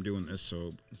first time doing this,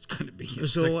 so it's going to be.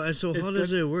 So how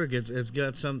does it work? It's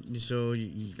got some. So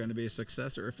it's going to be a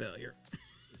success or a failure.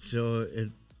 So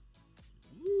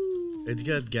it's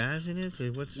got gas in it.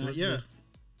 So what's not yet?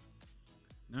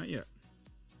 Not yet.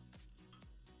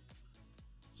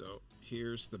 So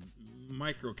here's the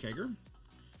micro kegger.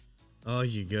 Oh,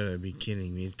 you gotta be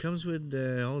kidding me! It comes with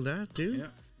all that too. Yeah,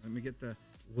 Let me get the.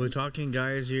 We're talking,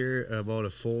 guys, here about a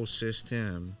full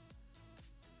system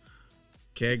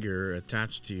kegger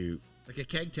attached to. Like a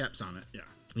keg taps on it. Yeah.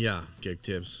 Yeah, keg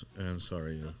tips. I'm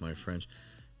sorry, my French.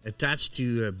 Attached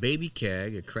to a baby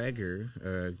keg, a kegger,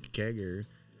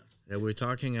 that we're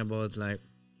talking about like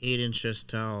 8 inches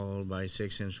tall by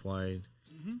 6 inch wide.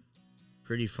 Mm-hmm.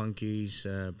 Pretty funky piece.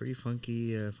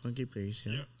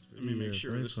 Yeah. Let me make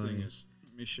sure this thing is.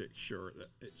 Let me make sure that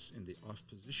it's in the off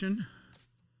position.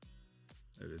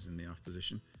 It is in the off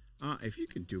position. If you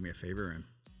can do me a favor and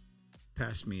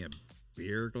pass me a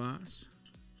beer glass.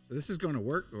 So this is going to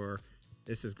work, or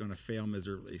this is going to fail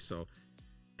miserably. So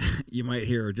you might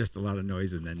hear just a lot of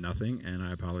noise and then nothing, and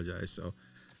I apologize. So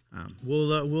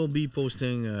we'll be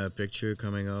posting a picture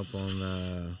coming up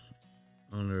on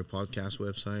our podcast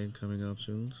website coming up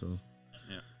soon. So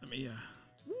yeah, let me.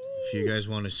 If you guys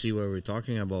want to see what we're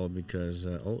talking about, because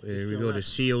here we go. The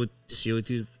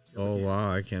CO2. Oh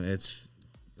wow, I can't. It's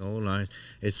nice.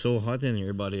 It's so hot in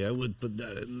here, buddy. I would put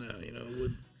that in.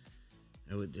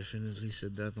 I would definitely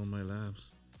set that on my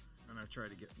laps. And I try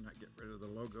to not get rid of the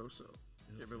logo, so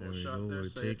give it a little There shot we go. there.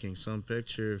 We're taking some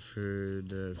picture for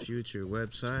the future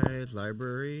website,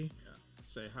 library. Yeah.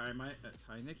 Say hi,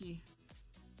 hi, Nikki.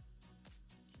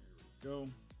 There we go.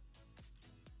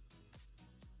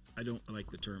 I don't like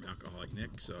the term alcoholic Nick,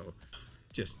 so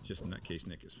just in that case,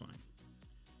 Nick is fine.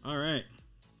 All right.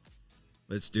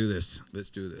 Let's do this.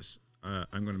 I'm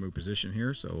going to move position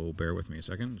here, so bear with me a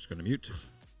second. I'm just going to mute.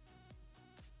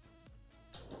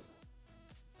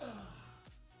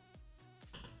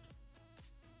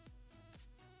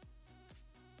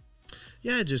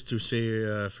 Yeah, just to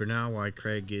say for now why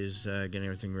Craig is getting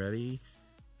everything ready.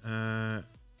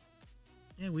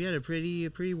 Yeah, we had a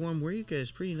pretty warm week.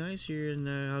 It's pretty nice here in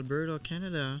Alberta,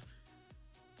 Canada.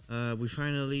 We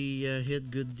finally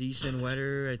hit good, decent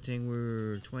weather. I think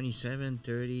we're 27,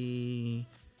 30.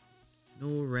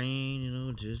 No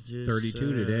rain, just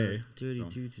 32 today.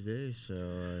 32 today, so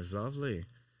it's lovely.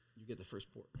 You get the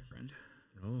first port, my friend.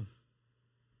 Oh.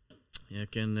 Yeah, I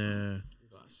can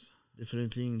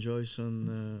definitely enjoy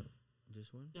some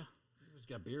this one. Yeah, it's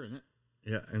got beer in it.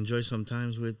 Yeah, enjoy some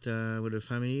times with the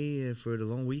family for the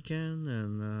long weekend,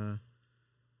 and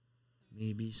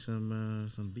maybe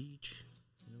some beach,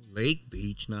 lake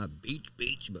beach, not beach,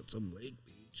 but some lake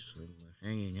beach, some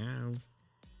hanging out,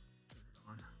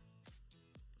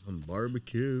 some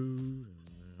barbecue.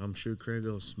 I'm sure Craig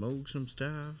will smoke some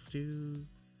stuff too.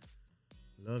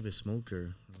 Love his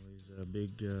smoker. He's a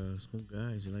big smoke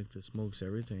guy. He likes to smoke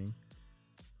everything,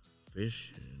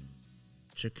 fish and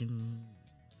chicken.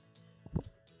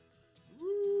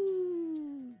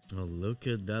 Oh, look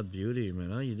at that beauty,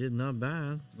 man! Oh, you did not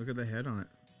bad. Look at the head on it.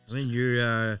 I mean,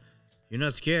 you're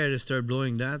not scared to start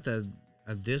blowing that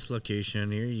at this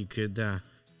location here. You could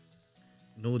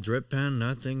no drip pan,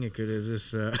 nothing. It could have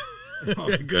just it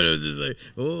could have just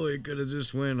it could have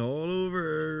just went all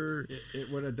over.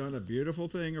 It would have done a beautiful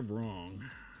thing of wrong.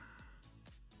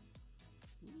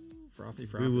 Frothy.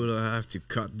 We would have to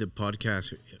cut the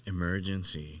podcast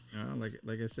emergency.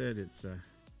 Like I said, it's.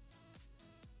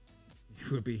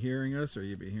 You would be hearing us, or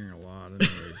you'd be hearing a lot of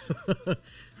noise.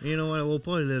 You know what? We'll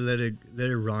probably let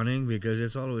it running, because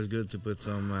it's always good to put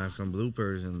some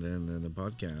bloopers in the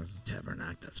podcast.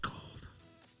 Tabernacle, that's cold.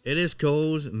 It is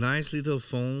cold. Nice little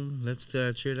foam. Let's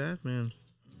cheer that, man.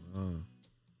 Oh.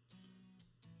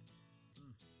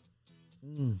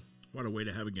 What a way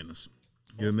to have a Guinness.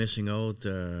 You're missing out,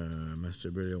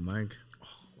 Master Burley Mike. Oh,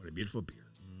 what a beautiful beer.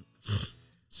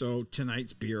 So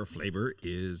tonight's beer flavor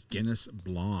is Guinness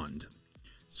Blonde.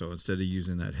 So instead of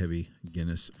using that heavy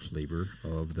Guinness flavor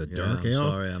of the dark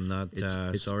ale. Sorry, I'm not.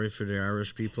 Sorry for the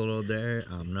Irish people out there.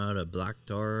 I'm not a black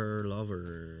tar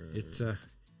lover. It's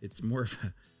more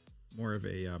of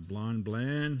a blonde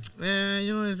blend. Yeah,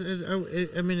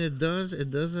 it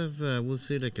does have. We'll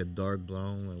say like a dark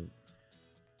blonde.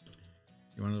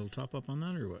 You want a little top up on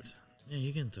that, or what? Yeah,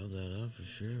 you can top that up for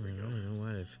sure. You know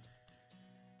what? It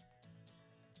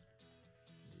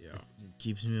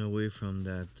keeps me away from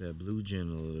that blue gin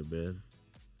a little bit.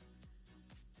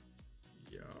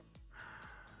 Yeah.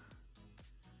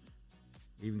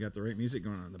 We even got the right music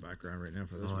going on in the background right now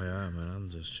for this one. Oh, yeah, man. I'm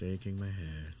just shaking my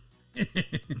head.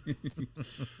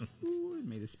 Ooh, it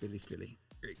made a spilly.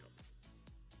 There you go.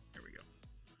 There we go.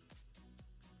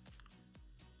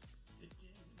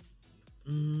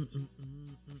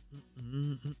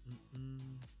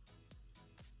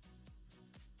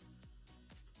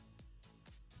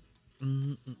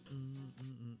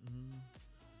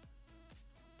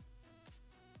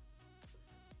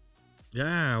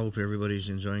 Yeah, I hope everybody's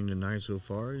enjoying the night so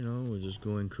far. We're just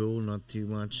going cool, not too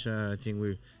much. I think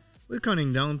we're we're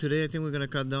cutting down today. I think we're gonna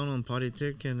cut down on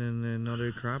politic and then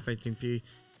another crap. I think your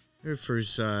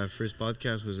first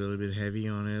podcast was a little bit heavy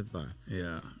on it, but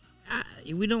Yeah.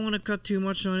 we don't want to cut too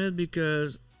much on it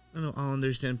because I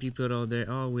understand people out there.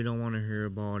 Oh, we don't want to hear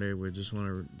about it. We just want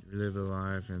to live a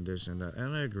life and this and that.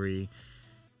 And I agree,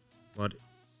 but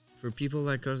for people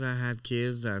like us that had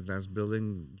kids, that's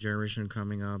building generation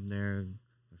coming up there,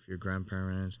 with your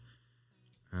grandparents,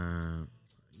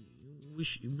 we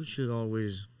should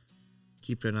always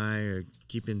keep an eye or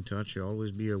keep in touch or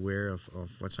always be aware of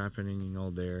what's happening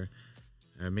out there.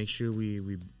 Make sure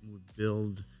we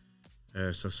build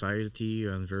a society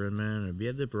or environment or be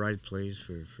at the right place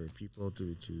for people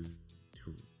to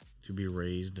be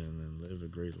raised and live a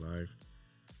great life.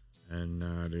 And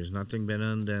there's nothing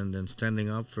better than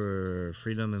standing up for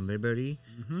freedom and liberty.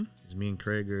 Mm-hmm. It's me and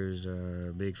Craig is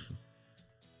a big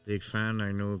fan.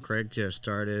 I know Craig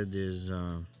started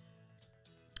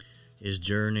his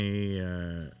journey,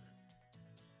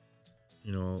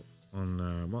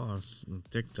 on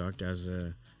TikTok as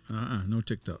a No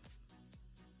TikTok.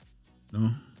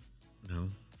 No.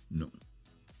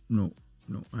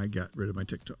 I got rid of my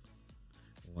TikTok.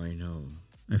 Why no?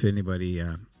 If anybody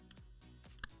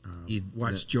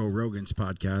watched Joe Rogan's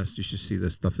podcast, you should see the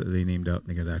stuff that they named out and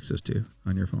they got access to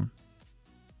on your phone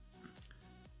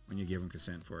when you give them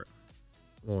consent for it.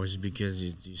 Well, it's because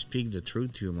you speak the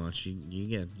truth too much. You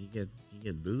get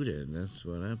booted. That's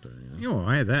what happened. You know?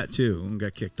 I had that too and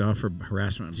got kicked off for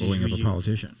harassment and bullying of a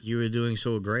politician. You were doing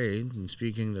so great and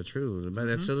speaking the truth, but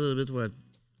that's a little bit what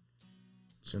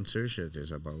censorship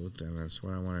is about, and that's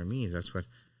what I want to mean. That's what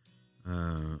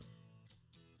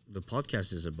the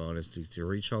podcast is about, is to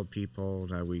reach out people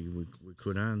that we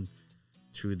couldn't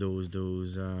through those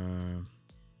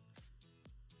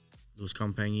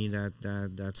company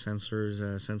that censors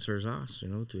us,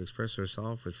 to express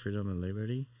ourselves with freedom and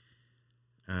liberty.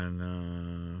 And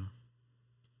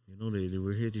they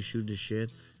were here to shoot the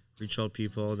shit, reach out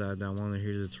people that want to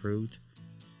hear the truth.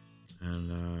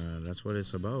 And that's what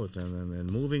it's about. And then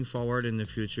moving forward in the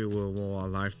future, we'll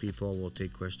have live people, we'll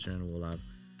take questions, we'll have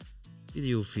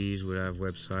video feeds, we'll have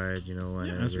website,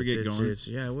 as we get going.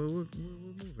 We're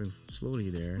moving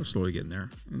slowly there. We're slowly getting there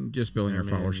and just building our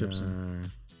followerships.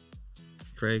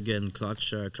 Craig and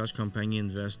Clutch Company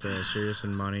invest serious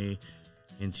in money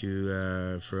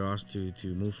into for us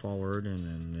to move forward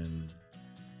and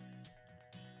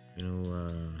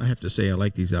I have to say I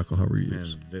like these alcohol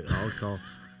reviews. And the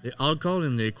alcohol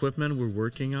and the equipment we're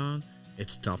working on,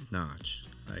 it's top notch.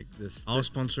 Like this, all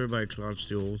sponsored by Clutch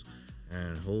Tools,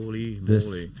 and holy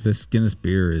moly, this Guinness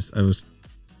beer is. I was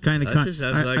kind of. I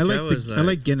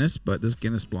like Guinness, but this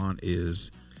Guinness Blonde is.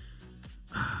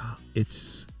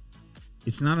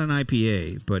 It's not an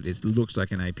IPA, but it looks like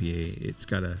an IPA. It's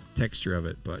got a texture of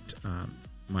it, but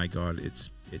my God, it's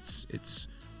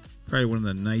probably one of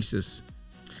the nicest.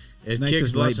 It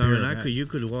kicks butt. You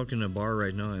could walk in a bar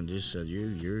right now and just say,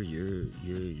 your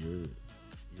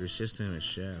system is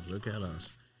chef. Look at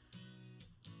us.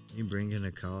 You bring in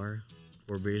a car,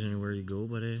 4 beers anywhere you go,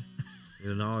 buddy.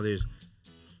 Nowadays,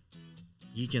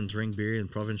 you can drink beer in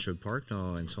Provincial Park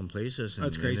now in some places.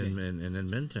 That's crazy. In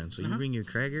Edmonton. So you bring your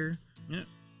Krager. Yeah.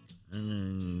 And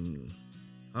then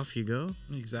off you go.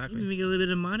 Exactly. You make a little bit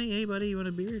of money. Hey, buddy, you want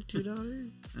a beer?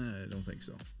 $2? I don't think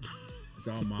so. It's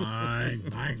all mine.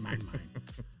 mine.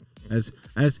 As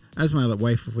my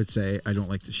wife would say, I don't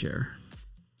like to share.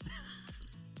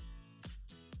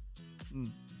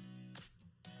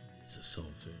 It's a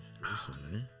selfish person,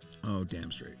 eh? Oh,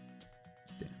 damn straight.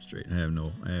 I have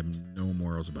no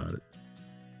morals about it.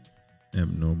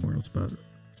 And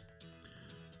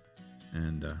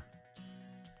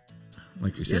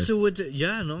like we said, So we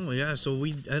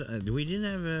didn't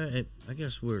have. I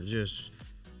guess we're just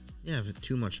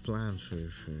too much plans for.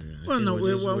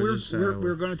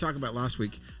 We're going to talk about last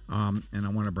week, and I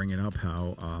want to bring it up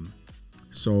how.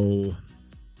 So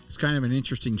it's kind of an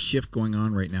interesting shift going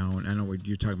on right now, and I know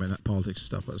you're talking about politics and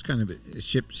stuff, but it's kind of a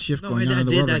shift going on in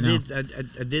the world right now.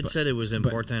 I did said it was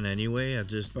important anyway. I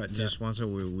just want to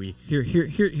we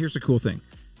here's the cool thing.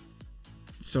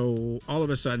 So all of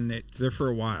a sudden, it's there for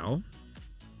a while.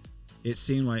 It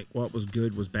seemed like what was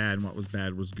good was bad, and what was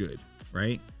bad was good,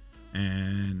 right?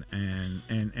 And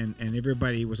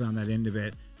everybody was on that end of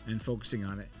it and focusing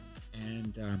on it.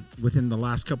 And within the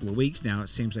last couple of weeks now, it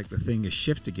seems like the thing is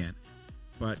shift again.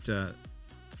 But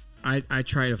I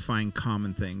try to find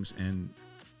common things. And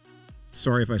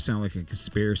sorry if I sound like a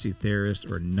conspiracy theorist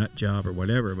or nut job or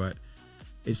whatever, but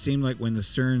it seemed like when the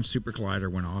CERN super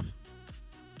collider went off,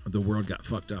 the world got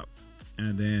fucked up.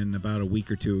 And then about a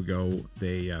week or two ago,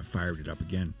 they fired it up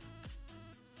again.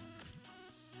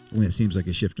 When it seems like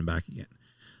it's shifting back again.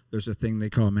 there's a thing they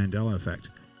call Mandela effect.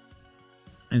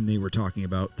 And they were talking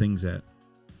about things that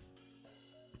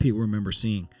people remember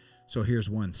seeing. So here's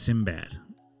one, Sinbad.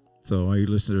 So all you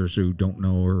listeners who don't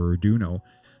know or do know,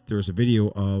 there was a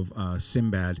video of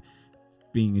Sinbad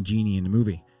being a genie in the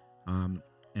movie.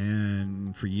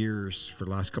 And for years, for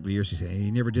the last couple of years, he said,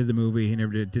 he never did the movie. He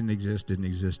never did. Didn't exist.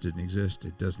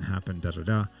 It doesn't happen.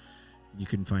 Da-da-da. You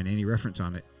couldn't find any reference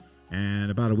on it. And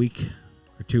about a week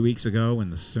or 2 weeks ago, when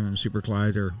the CERN Super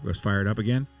Collider was fired up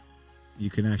again, you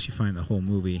can actually find the whole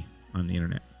movie on the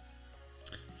internet.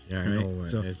 Yeah, I right? know.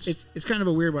 So it's kind of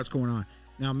a weird what's going on.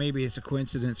 Now, maybe it's a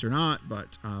coincidence or not,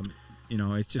 but,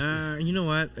 it's just... you know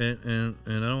what? And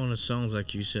I don't want to sound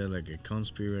like you said, like a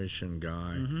conspiration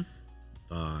guy,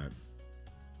 but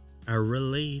I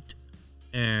relate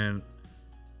as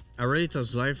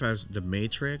life as the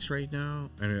Matrix right now,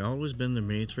 and it's always been the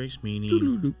Matrix,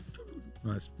 meaning...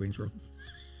 No, that's Wayne's World.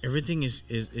 Everything is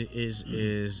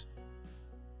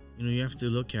you have to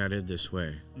look at it this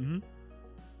way. Mm-hmm.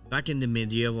 Back in the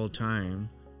medieval time,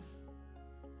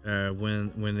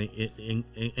 when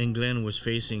England was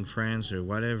facing France or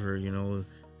whatever, and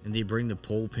they bring the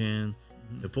Pope in,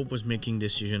 the Pope was making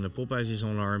decision. The Pope has his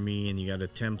own army, and you got a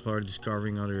Templar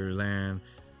discovering other land,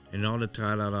 and all the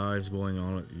tra-la-la is going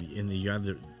on, and you have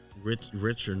the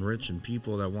rich and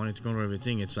people that wanted to control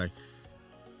everything. It's like,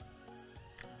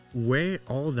 where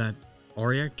all that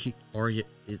hierarchy,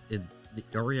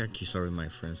 sorry, my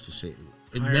friends, to say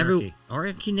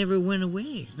hierarchy never went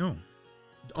away. No.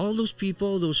 All those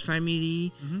people, those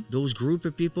family, those group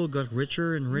of people got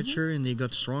richer and richer, and they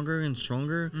got stronger and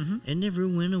stronger, and never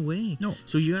went away. No.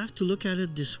 So you have to look at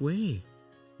it this way.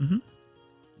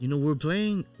 We're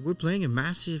playing a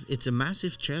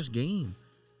massive chess game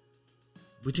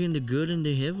between the good and the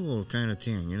evil kind of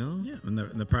thing, Yeah, and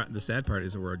the sad part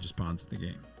is that we're just pawns in the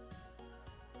game.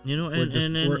 We're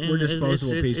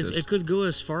disposable pieces. It could go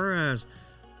as far as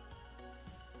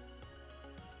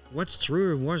what's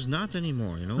true or what's not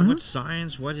anymore. What's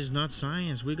science, what is not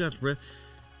science. People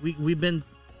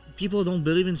don't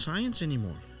believe in science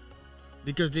anymore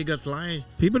because they got lied.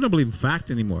 People don't believe in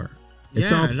fact anymore.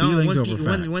 It's all feelings over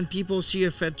fact. When people see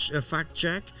a fact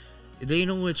check, they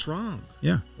know it's wrong.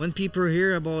 Yeah. When people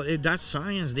hear about it, that's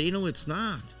science, they know it's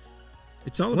not.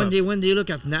 It's all when about... when they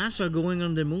look at NASA going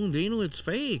on the moon, they know it's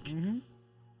fake.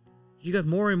 You got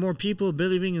more and more people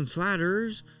believing in flat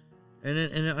earths, and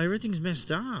everything's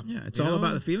messed up. Yeah, it's all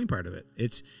about the feeling part of it.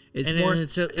 It's and more... And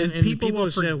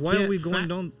people say, why are we going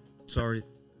down... Sorry.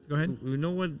 Go ahead. You know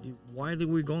what? Why are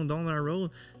we going down that road?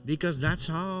 Because that's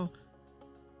how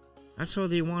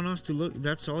they want us to look.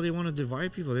 That's how they want to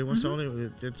divide people. That's how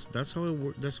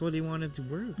that's what they want it to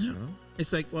work. Yeah.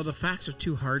 It's like, well, the facts are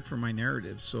too hard for my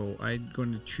narrative, so I'm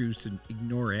going to choose to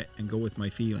ignore it and go with my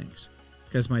feelings,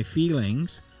 because my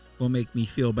feelings will make me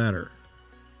feel better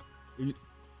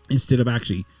instead of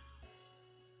actually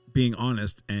being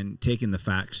honest and taking the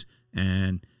facts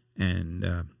and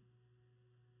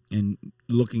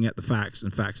looking at the facts,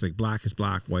 and facts like black is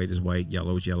black, white is white,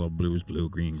 yellow is yellow, blue is blue,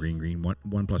 green.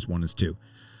 1 + 1 is 2.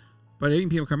 But even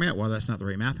people come out, well, that's not the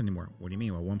right math anymore. What do you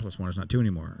mean? Well, 1 + 1 is not 2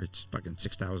 anymore. It's fucking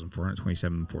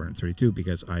 6,427,432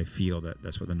 because I feel that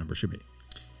that's what the number should be.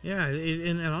 Yeah,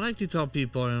 and I like to tell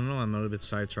people, I know I'm a little bit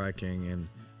sidetracking, and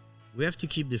we have to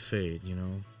keep the faith,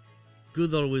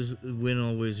 Good always win,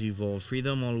 always evolve.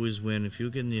 Freedom always win. If you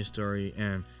look in the history,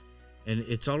 and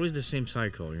it's always the same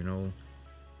cycle,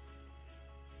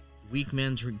 Weak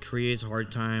man creates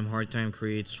hard time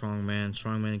creates strong man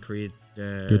create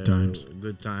good times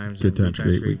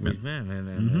create weak man,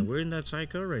 and we're in that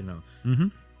cycle right now.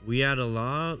 We had a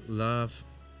lot of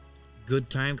good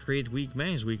time create weak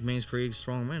men create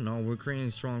strong men. No, we're creating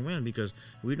strong men because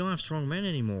we don't have strong men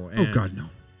anymore. And, God no.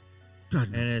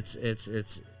 And it's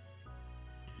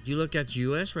you look at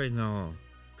US right now,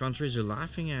 countries are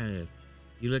laughing at it.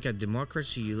 You look at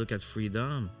democracy, you look at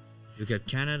freedom, you look at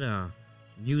Canada,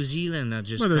 New Zealand that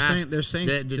just passed.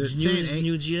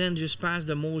 New Zealand just passed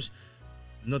the most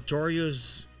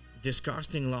notorious,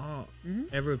 disgusting law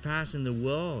ever passed in the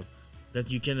world, that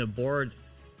you can abort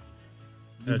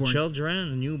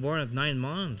children, newborn at 9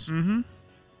 months,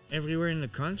 everywhere in the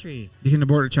country. You can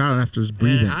abort a child after it's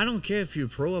breathing. And I don't care if you're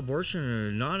pro-abortion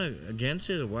or not against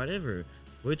it or whatever.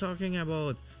 We're talking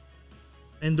about,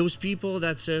 and those people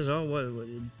that says, "Oh, what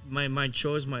my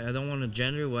choice, I don't want a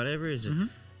gender, whatever is it."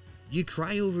 You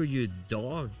cry over your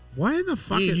dog. Why the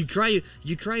fuck? You cry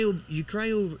over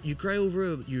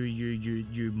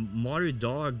your mother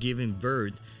dog giving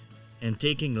birth and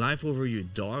taking life over your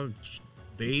dog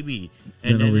baby,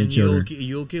 and then you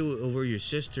okay over your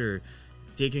sister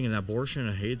taking an abortion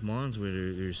at 8 months with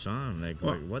your son. Like,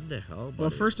 what the hell? Buddy? Well,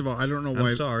 first of all, I don't know why.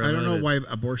 I'm sorry, I don't know why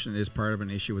abortion is part of an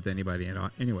issue with anybody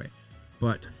anyway.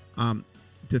 But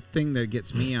the thing that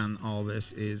gets me on all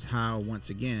this is how, once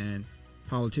again,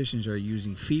 politicians are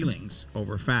using feelings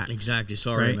over facts. Exactly.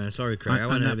 Sorry, right? man. Sorry, Craig. I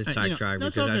went a bit sidetracked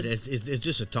because it's it's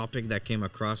just a topic that came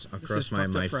across my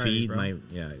Fridays, feed. bro.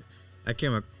 I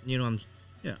came up. I'm.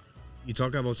 Yeah. You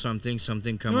talk about something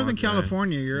come Northern up,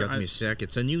 California, got me sick.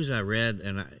 It's a news I read,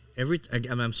 and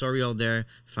I'm sorry out there,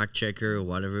 fact checker or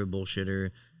whatever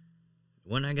bullshitter.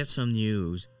 When I get some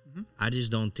news, I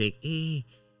just don't take. Hey,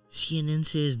 CNN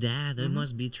says that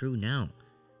must be true now.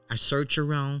 I search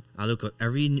around. I look at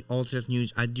every alternate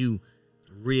news. I do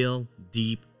real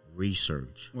deep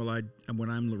research. Well, when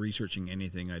I'm researching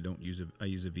anything, I use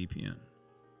a VPN.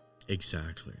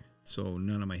 Exactly. So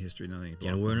none of my history, nothing.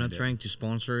 Yeah, we're not trying to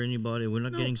sponsor anybody. We're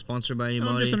not getting sponsored by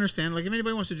anybody. No, just understand. Like, if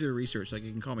anybody wants to do the research, like,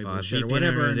 you can call me bullshit or VPN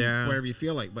whatever, whatever you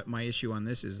feel like. But my issue on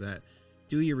this is that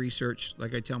do your research.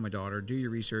 Like I tell my daughter, do your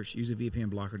research. Use a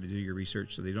VPN blocker to do your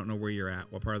research, so they don't know where you're at,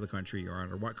 what part of the country you're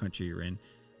on, or what country you're in,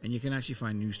 and you can actually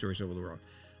find news stories over the world.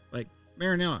 Like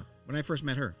Marinella, when I first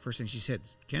met her, first thing she said,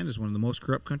 Canada's one of the most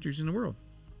corrupt countries in the world.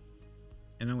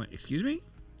 And I went, excuse me?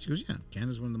 She goes, yeah,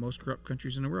 Canada's one of the most corrupt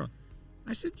countries in the world.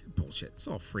 I said, you're bullshit. It's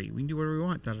all free. We can do whatever we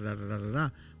want.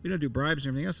 We don't do bribes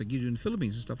and everything else like you do in the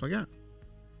Philippines and stuff like that.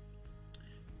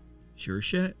 Sure as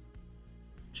shit.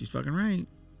 She's fucking right.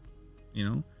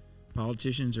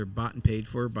 Politicians are bought and paid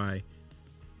for by,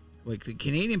 like, the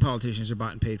Canadian politicians are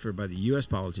bought and paid for by the U.S.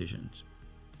 politicians.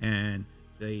 And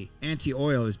the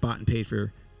anti-oil is bought and paid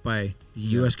for by the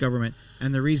U.S. government.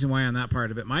 And the reason why on that part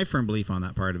of it, my firm belief on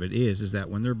that part of it is that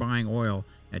when they're buying oil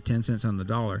at 10 cents on the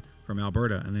dollar from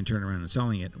Alberta and then turn around and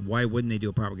selling it, why wouldn't they do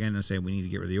a propaganda and say we need to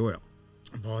get rid of the oil?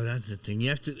 Boy, that's the thing. You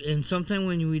have to, and sometimes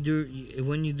when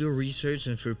you do research,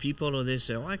 and for people who they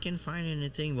say, I can't find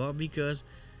anything, well, because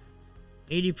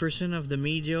 80% of the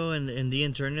media and the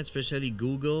internet, especially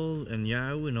Google and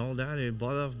Yahoo and all that, are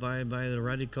bought off by the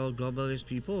radical globalist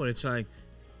people. It's like,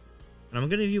 and I'm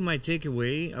gonna give you my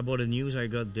takeaway about the news I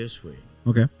got this way.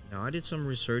 Okay. Now, I did some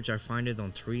research. I find it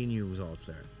on 3 news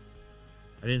outlets.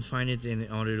 I didn't find it in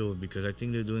Audio because I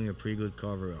think they're doing a pretty good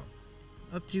cover up.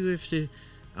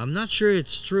 I'm not sure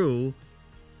it's true,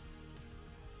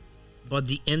 but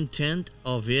the intent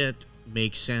of it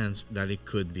makes sense that it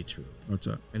could be true. What's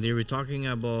up? And they were talking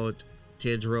about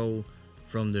Tedro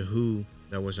from the WHO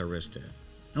that was arrested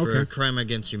for a crime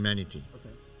against humanity. Okay.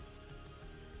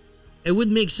 It would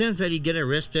make sense that he get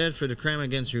arrested for the crime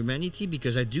against humanity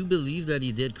because I do believe that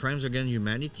he did crimes against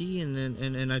humanity,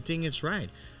 and I think it's right.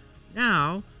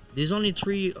 Now, there's only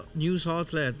 3 news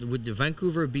outlets with the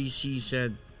Vancouver, BC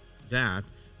said that,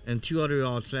 and 2 other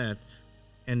outlets.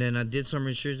 And then I did some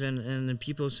research, and the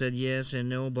people said yes and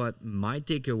no. But my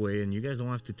takeaway, and you guys don't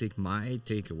have to take my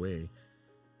takeaway,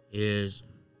 is,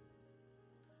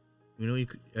 I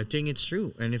think it's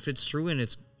true. And if it's true and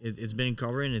it's been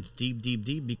covered and it's deep,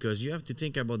 because you have to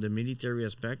think about the military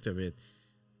aspect of it.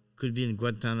 Could be in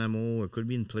Guantanamo or could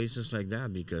be in places like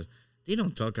that because they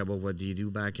don't talk about what they do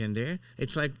back in there.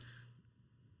 It's like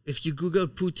if you Google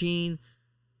Putin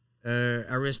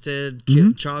arrested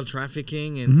child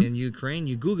trafficking in Ukraine,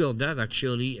 you Google that,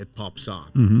 actually it pops up.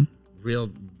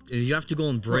 Real, you have to go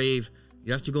on Brave.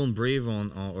 You have to go on Brave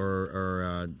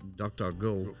or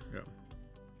DuckDuckGo. Yeah.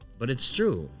 But it's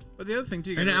true. But the other thing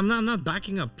too, and I'm not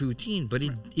backing up Putin, but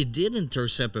it did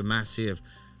intercept a massive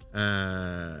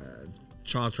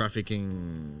child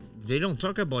trafficking. They don't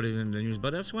talk about it in the news,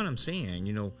 but that's what I'm saying.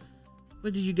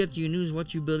 Where did you get your news?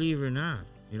 What you believe or not?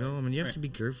 You have to be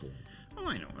careful. Well,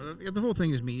 I know the whole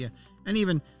thing is media, and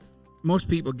even most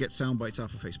people get sound bites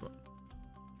off of Facebook,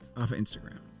 off of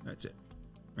Instagram. That's it,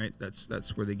 right?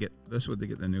 That's where they get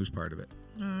the news part of it.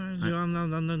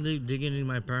 I'm not digging in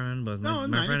my parent, but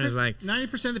my friend is like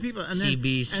 90% of the people, and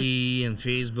CBC and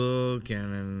Facebook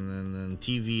and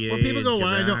TVA. Well, people go,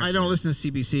 well, I don't listen to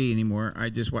CBC anymore. I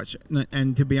just watch.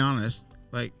 And to be honest,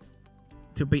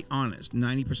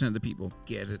 90% of the people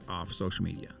get it off social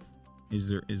media. Is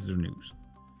their news,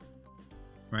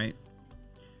 right?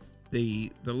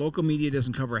 The local media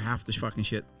doesn't cover half the fucking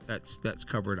shit that's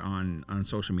covered on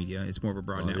social media. It's more of a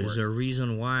broad network. There's a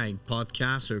reason why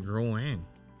podcasts are growing.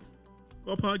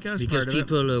 Well, podcasts because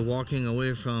people are walking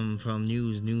away from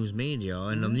news media,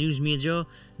 and the news media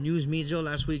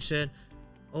last week said,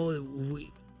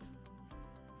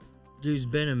 there's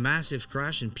been a massive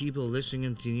crash in people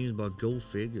listening to news, but go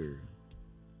figure.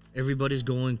 Everybody's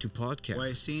going to podcasts. Why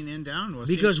is CNN down? Well,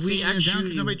 because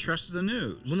because nobody trusts the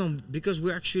news. Well, no, because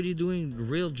we're actually doing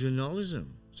real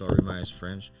journalism. Sorry, my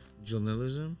French.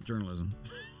 Journalism.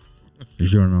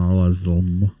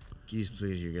 Journalism.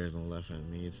 Please, you guys don't laugh at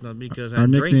me. It's not because Our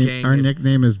I'm nickname, drinking. our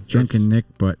nickname is Drunken Nick,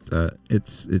 but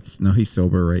it's no, he's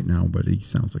sober right now, but he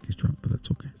sounds like he's drunk, but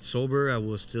that's okay. Sober, I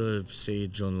will still say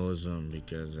journalism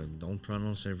because I don't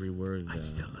pronounce every word. I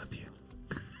still love you.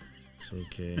 It's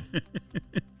okay.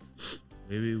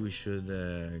 Maybe we should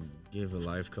give a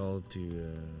live call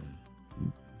to.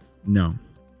 No.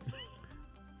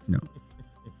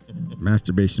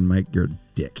 Masturbation Mike, you're a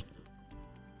dick.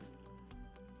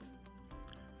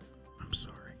 I'm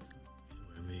sorry.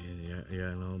 I mean,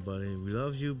 yeah, no, buddy. We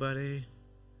love you, buddy.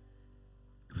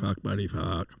 Fuck, buddy,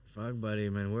 fuck. Fuck, buddy,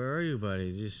 man. Where are you,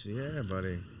 buddy?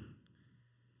 Buddy.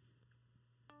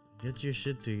 Get your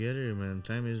shit together, man.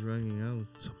 Time is running out.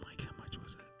 So, Mike, how much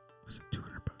was it? Was it $200?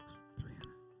 $300?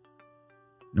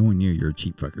 No one knew you're a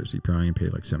cheap fucker, so you probably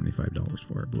paid like $75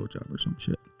 for a blowjob or some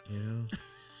shit. Yeah.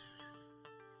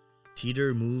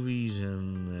 Theater movies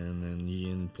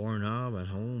and Pornhub at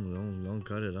home. Don't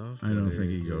cut it off. I don't think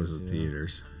he goes to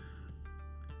theaters.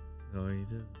 No, he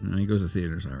did. No, he goes to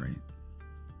theaters, all right.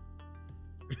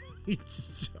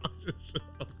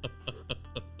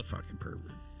 Fucking pervert.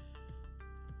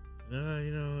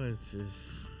 It's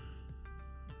just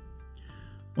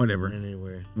whatever.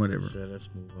 Anyway, whatever. Let's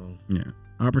move on. Yeah,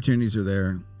 opportunities are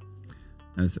there.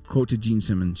 As a quote to Gene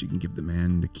Simmons, you can give the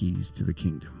man the keys to the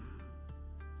kingdom,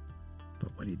 but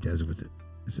what he does with it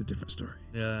is a different story.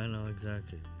 Yeah, I know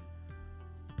exactly.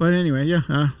 But anyway, yeah.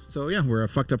 So yeah, we're at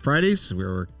Fucked Up Fridays.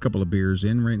 We're a couple of beers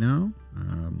in right now.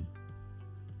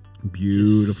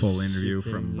 Beautiful interview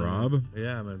from Rob.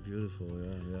 Yeah, man, beautiful.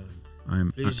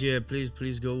 Yeah.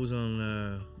 Please goes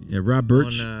on. Rob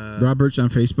Burch. Rob Burch on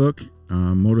Facebook.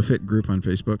 Motofit Group on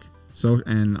Facebook. So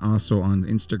and also on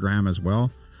Instagram as well.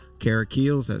 Kara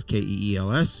Keels, that's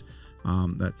Keels.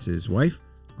 That's his wife.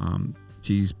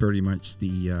 She's pretty much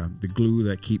the glue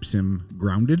that keeps him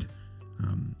grounded.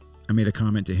 I made a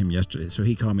comment to him yesterday. So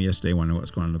he called me yesterday, wanted to know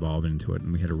what's going to evolve into it,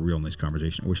 and we had a real nice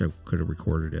conversation. I wish I could have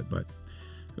recorded it, but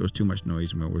it was too much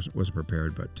noise and I wasn't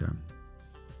prepared. But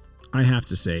I have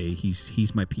to say,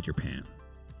 he's my Peter Pan.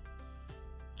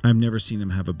 I've never seen him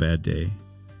have a bad day.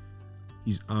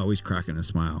 He's always cracking a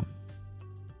smile.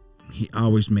 He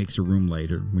always makes a room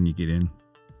lighter when you get in,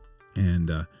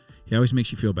 and he always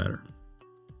makes you feel better.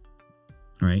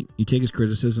 Right? You take his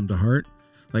criticism to heart.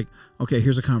 Like, okay,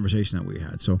 here's a conversation that we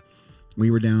had. So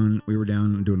we were down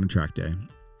doing a track day,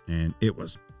 and it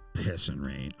was piss and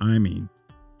rain. I mean,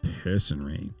 piss and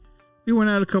rain. We went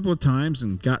out a couple of times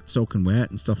and got soaking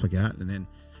wet and stuff like that. And then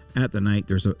at the night,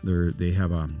 they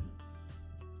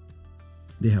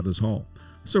have this hall.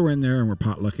 So we're in there and we're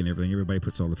potlucking everything. Everybody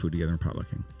puts all the food together and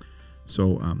potlucking.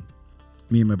 So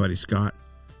me and my buddy Scott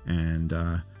and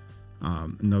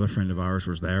another friend of ours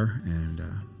was there, and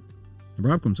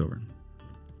Rob comes over.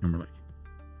 And we're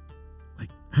like,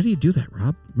 how do you do that,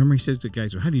 Rob? Remember he said to the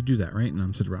guys, how do you do that, right? And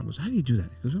I said to Rob, how do you do that?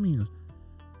 He goes, what do you mean? He goes,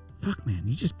 fuck, man,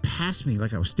 you just passed me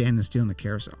like I was standing still in the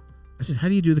carousel. I said, how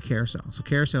do you do the carousel? So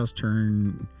carousels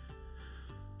turn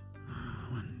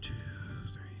 1, 2,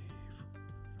 3,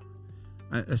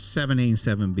 4, 5. A 7A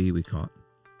and 7B, we call it.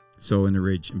 So in the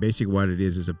ridge. And basically what it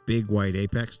is a big wide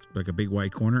apex, like a big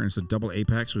wide corner. And it's a double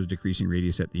apex with a decreasing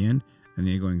radius at the end. And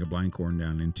then you're going a blind corn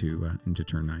down into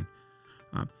turn 9.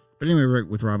 But anyway, right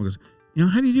with Rob, he goes,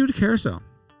 how do you do the carousel?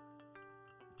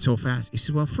 So fast. He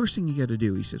said, well, first thing you got to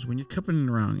do, he says, when you're cupping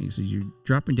around, he says, you're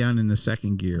dropping down in the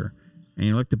second gear and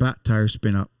you let the back tire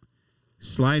spin up,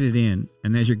 slide it in.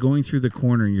 And as you're going through the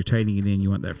corner and you're tightening it in, you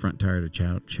want that front tire to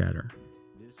chatter.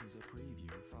 This is a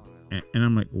preview file. And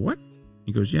I'm like, what?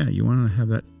 He goes, yeah, you want to have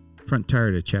that front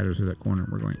tire to chatter through that corner.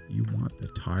 We're going, you want the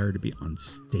tire to be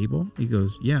unstable? He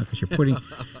goes, yeah, because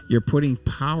you're putting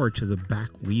power to the back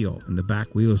wheel, and the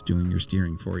back wheel is doing your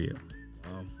steering for you.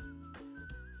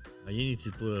 You need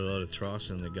to put a lot of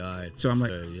trust in the guy. So I'm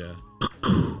like,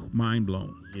 mind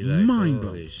blown. Like, mind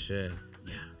holy blown. Shit.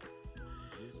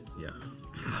 Yeah.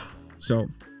 So,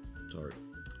 sorry.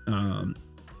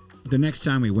 The next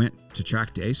time we went to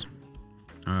track days,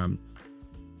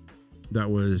 that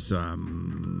was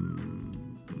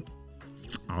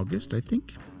August, I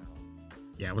think.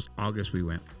 Yeah, it was August we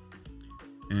went.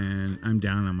 And I'm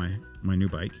down on my new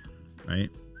bike, right?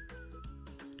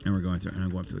 And we're going through, and I'm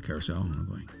going through the carousel, and I'm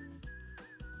going,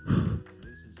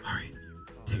 all right,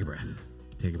 take a breath.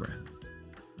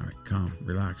 All right, calm,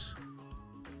 relax.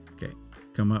 Okay,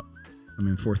 come up. I'm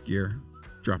in fourth gear.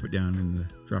 Drop it down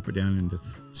into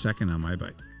second on my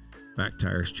bike. Back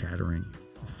tire's chattering.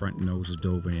 The front nose is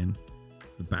dove in.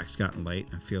 The back's gotten light.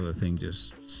 I feel the thing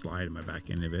just slide in my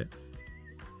back end of it.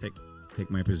 Take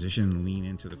my position and lean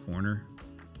into the corner.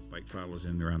 Bike follows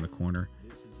in around the corner.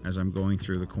 As I'm going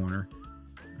through the corner,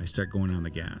 I start going on the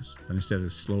gas. And instead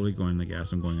of slowly going on the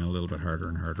gas, I'm going a little bit harder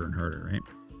and harder and harder, right?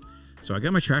 So I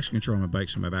got my traction control on my bike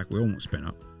so my back wheel won't spin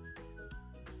up.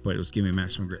 But it was giving me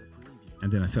maximum grip.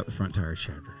 And then I felt the front tire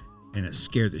shatter. And it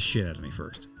scared the shit out of me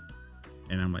first.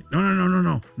 And I'm like, no,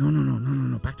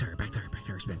 back tire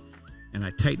spin. And I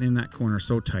tightened in that corner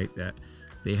so tight that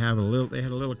they had a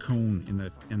little cone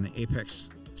in the apex,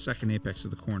 second apex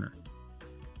of the corner.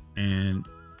 And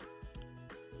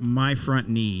my front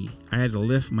knee, I had to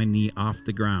lift my knee off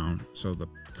the ground so the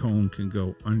cone can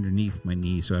go underneath my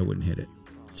knee so I wouldn't hit it.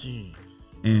 Gee.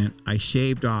 And I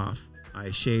shaved off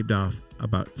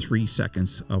about 3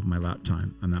 seconds of my lap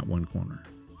time on that one corner.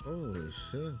 Holy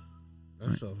shit.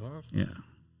 That's a lot. Yeah.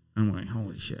 I'm like,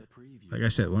 holy shit. Like I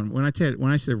said, when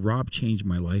I said Rob changed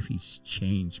my life, he's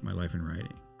changed my life in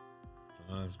riding.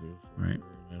 That's beautiful. Right.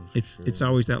 Man, It's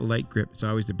always that light grip. It's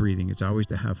always the breathing. It's always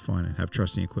to have fun and have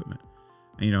trusting equipment.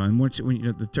 And, and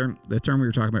the term we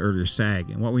were talking about earlier, sag.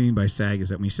 And what we mean by sag is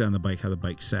that when you sit on the bike, how the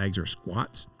bike sags or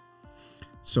squats.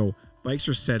 So bikes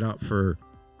are set up for.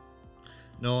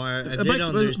 No, I did bikes,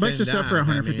 understand bikes are set up for a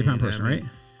 150 pound person, right?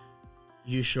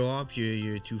 You show up,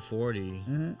 you're 240.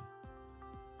 Mm-hmm.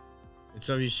 It's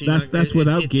obviously that's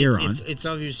without gear on. It's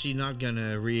obviously not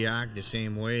gonna react the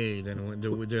same way than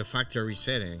with the factory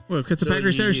setting. Well, because the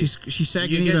factory setting, she's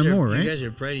sagging even more, right? You guys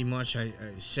are pretty much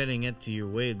setting it to your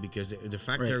weight because the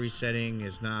factory setting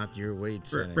is not your weight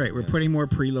setting. Right, we're putting more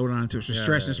preload onto it, so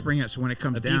stress and spring it. So when it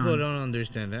comes down, people don't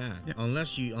understand that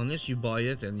unless you buy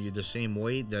it and you're the same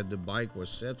weight that the bike was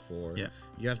set for. Yeah.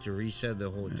 You have to reset the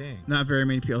whole thing. Not very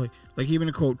many people like even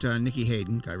a quote Nikki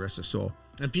Hayden, God rest his soul.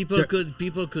 And people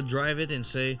could drive it and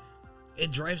say,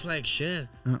 it drives like shit.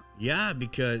 Yeah,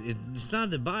 because it's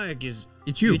not the bike, it's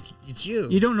you. It's you.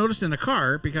 You don't notice in a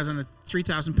car because on a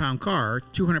 3,000 pound car,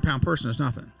 200 pound person is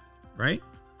nothing, right?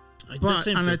 It's but the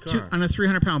same on for a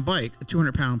 300 pound bike, a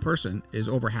 200 pound person is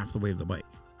over half the weight of the bike,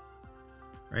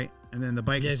 right? And then the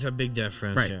bike is a big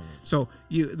difference, right? Yeah. So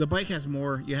the bike has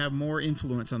more. You have more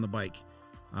influence on the bike.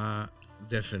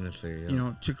 Definitely.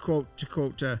 Yeah. To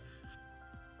quote.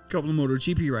 A couple of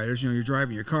MotoGP riders, you're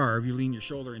driving your car. If you lean your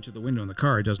shoulder into the window in the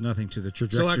car, it does nothing to the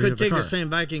trajectory So I could of the take car. the same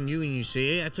bike and you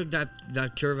say, hey, I took that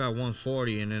curve at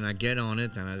 140 and then I get on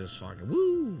it and I just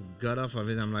fucking got off of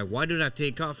it. I'm like, why did I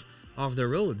take off the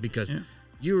road? Because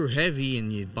you were heavy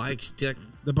and your bike stuck.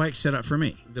 The bike's set up for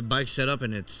me. The bike's set up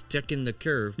and it's stuck in the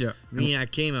curve. Yeah.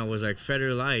 I was like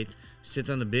feather light, sit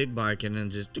on the big bike and then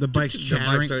just the bike's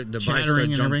chattering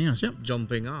and everything else. Yep.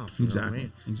 Jumping off.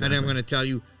 Exactly. And then I'm going to tell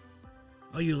you,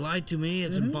 oh, you lied to me?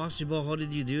 It's impossible. How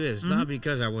did you do it? It's not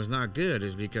because I was not good.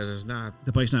 It's because it's not...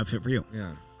 The bike's not fit for you.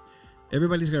 Yeah.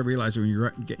 Everybody's got to realize that when you're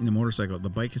getting a motorcycle, the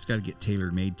bike has got to get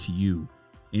tailor-made to you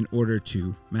in order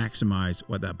to maximize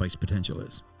what that bike's potential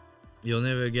is. You'll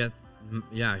never get...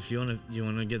 Yeah, if you want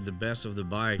to get the best of the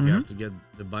bike, you have to get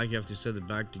the bike. You have to set it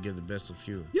back to get the best of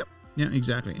you. Yep. Yeah,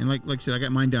 exactly. And like I said, I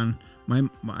got mine done. I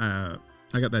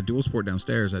got that dual sport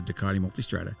downstairs at Ducati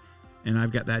Multistrada, and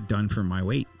I've got that done for my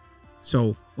weight.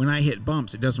 So when I hit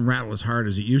bumps, it doesn't rattle as hard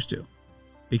as it used to,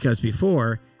 because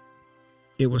before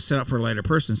it was set up for a lighter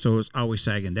person, so it was always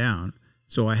sagging down.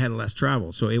 So I had less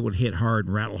travel, so it would hit hard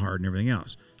and rattle hard and everything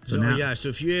else. So now, so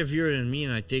if you have yours and me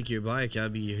and I take your bike,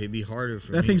 it'd be harder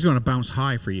for me. That thing's going to bounce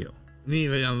high for you.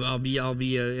 I'll be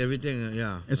everything.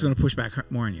 Yeah, it's going to push back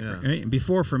more on you. Yeah. Right? And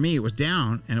before, for me, it was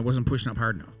down and it wasn't pushing up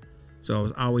hard enough, so it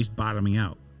was always bottoming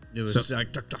out. It was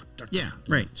like tuck, tuck, tuck. Yeah,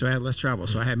 right. So I had less travel.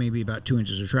 So I had maybe about 2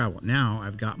 inches of travel. Now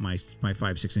I've got my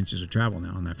 5-6 inches of travel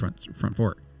now on that front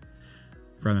fork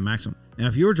for the maximum. Now,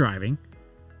 if you're driving,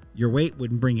 your weight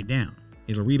wouldn't bring it down.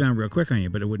 It'll rebound real quick on you,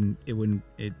 but it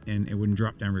wouldn't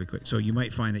drop down really quick. So you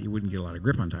might find that you wouldn't get a lot of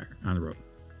grip on the road,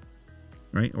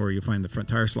 right? Or you find the front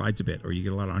tire slides a bit, or you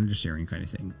get a lot of understeering kind of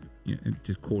thing,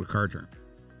 to quote a car term,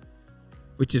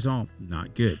 which is all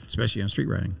not good, especially on street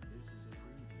riding.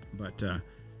 But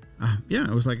it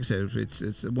was like I said,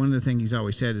 it's one of the things he's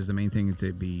always said is the main thing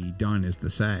to be done is the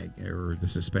sag or the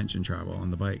suspension travel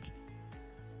on the bike.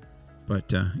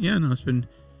 But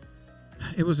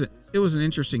it was an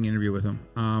interesting interview with him.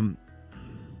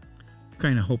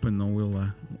 Kind of hoping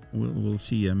though we'll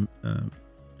see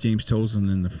James Toseland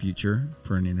in the future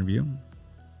for an interview,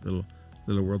 little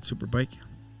World Superbike.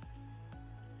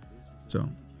 So.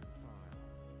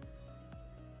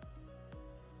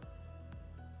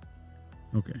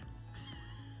 Okay.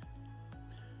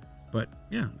 But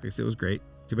yeah, like I said, it was great.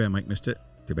 Too bad Mike missed it.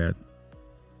 Too bad.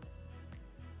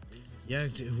 Yeah,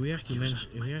 we have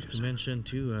to mention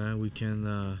too. We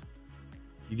can.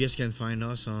 You guys can find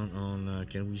us on.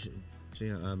 Can we say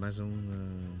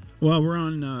Amazon? Well, we're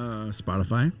on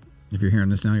Spotify. If you're hearing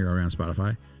this now, you're already on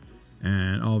Spotify.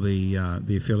 and all the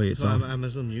affiliates So off.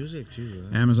 Amazon Music too.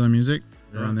 Right? Amazon Music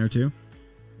are Yeah. on there too.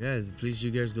 Yeah, please,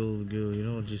 you guys go.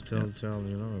 Just tell,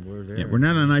 we're there. Yeah, we're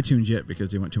not on iTunes yet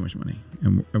because they want too much money,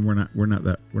 and we're not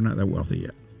that wealthy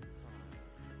yet.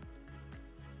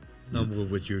 No, but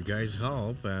with your guys'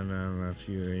 help, and if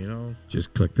you,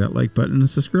 Just click that like button and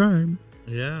subscribe.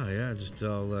 yeah, just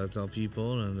tell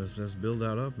people, and let's build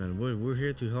that up, man. We're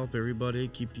here to help everybody,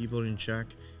 keep people in check,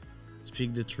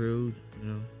 speak the truth,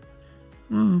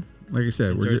 Well, like I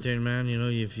said, we're just, entertain, man.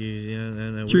 If you,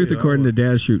 and truth according to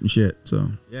Dad shooting shit. So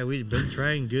yeah, we've been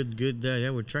trying good.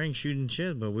 We're trying shooting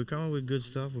shit, but we're coming with good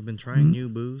stuff. We've been trying new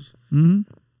booze.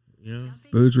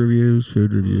 booze reviews,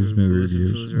 food reviews, movie Booze,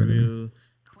 reviews, food review,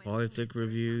 politic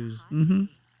reviews.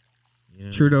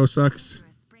 Trudeau sucks,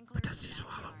 but does he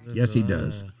swallow? Yes, he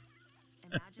does.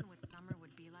 Imagine what summer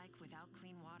would be like without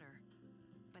clean water.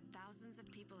 But thousands of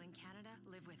people in Canada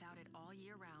live without it all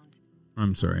year round.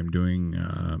 I'm sorry, I'm doing.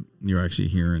 You're actually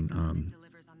hearing.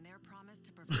 Delivers on their promise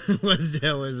to provide Was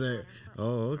that?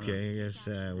 Oh, okay. I guess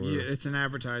we're. it's an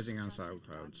advertising on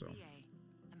SoundCloud. So a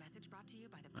message brought to you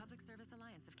by the Public Service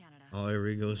Alliance of Canada. Oh, here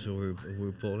we go. So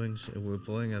we're pulling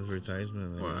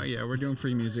advertisement. I well, guess. yeah, we're doing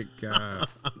free music,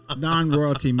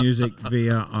 non-royalty music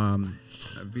via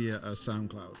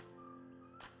SoundCloud.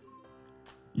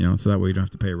 So that way you don't have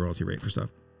to pay a royalty rate for stuff.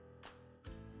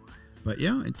 But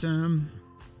yeah, it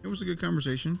was a good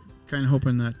conversation. Kind of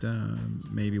hoping that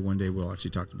maybe one day we'll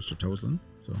actually talk to Mr. Toseland.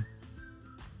 So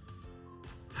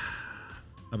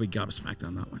I'll be gobsmacked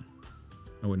on that one.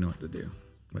 I wouldn't know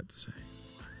what to say.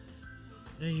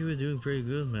 Yeah, you were doing pretty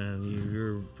good, man.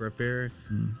 You're prepared.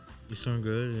 You sound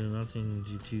good. Nothing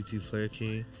too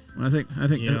flaky. Well, I think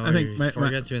You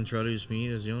forgot to introduce me.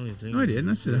 That's the only thing. No, I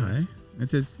didn't. I said hi. I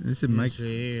said Mike.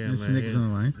 This Nick is on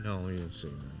the line. No, you didn't say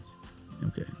that.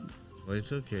 Okay. Well,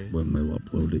 it's okay. When we'll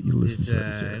upload it, you listen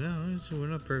to it. No, we're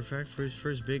not perfect.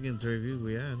 First big interview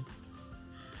we had.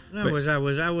 No, But- I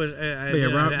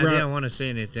didn't want to say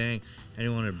anything. I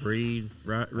didn't want to breathe.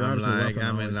 Rob's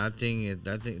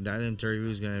that interview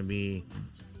is gonna be.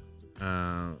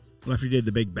 Well, after you did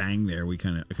the Big Bang there, I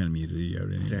kind of muted you out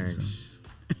anyway. Thanks.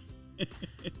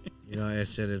 I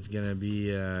said it's gonna be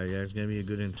it's gonna be a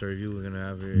good interview. We're gonna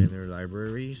have it in their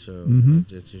library, so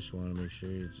it's just want to make sure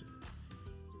it's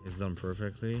done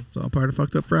perfectly. It's all part of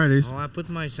Fucked Up Fridays. Oh, I put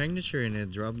my signature in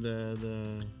it. Drop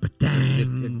the But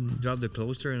dang. drop the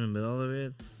poster in the middle of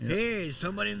it. Yeah. Hey,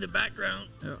 somebody in the background.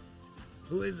 Yeah.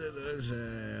 Who is it?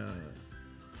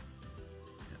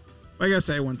 I gotta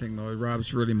say one thing though.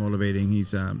 Rob's really motivating.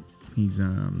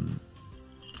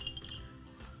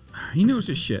 He knows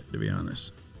his shit, to be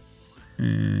honest.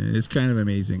 And it's kind of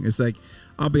amazing. It's like,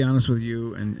 I'll be honest with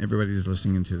you and everybody who's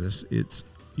listening to this. It's,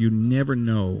 you never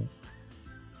know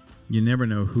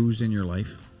who's in your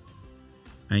life,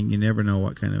 and you never know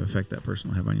what kind of effect that person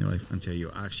will have on your life until you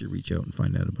actually reach out and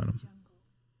find out about them.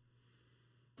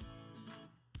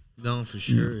 No, for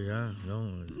sure. Yeah.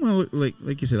 No. Well,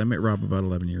 like you said, I met Rob about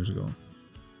 11 years ago.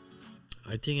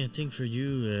 I think for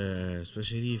you,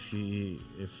 especially if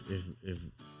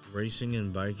racing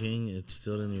and biking, it's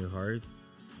still in your heart.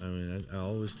 I mean, I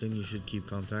always think you should keep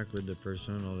contact with the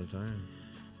person all the time.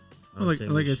 Well,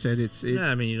 like I said, it's yeah.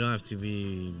 I mean, you don't have to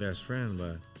be best friend,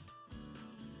 but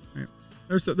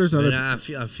there's other. I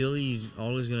feel he's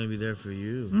always gonna be there for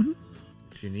you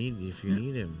if you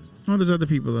need him. Well, there's other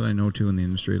people that I know too in the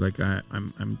industry. Like I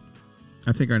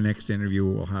think our next interview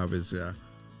we'll have is with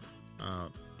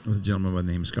a gentleman by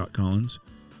the name of Scott Collins.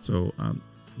 So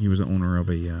he was the owner of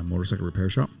a motorcycle repair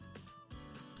shop,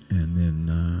 and then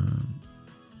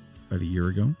about a year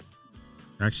ago,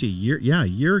 actually a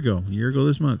year ago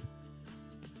this month,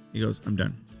 he goes, "I'm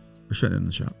done. We're shutting down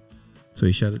the shop." So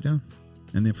he shut it down,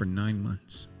 and then for 9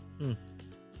 months, him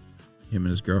and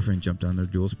his girlfriend jumped on their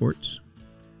dual sports.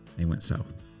 They went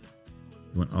south.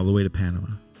 They went all the way to Panama.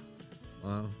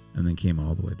 Wow. And then came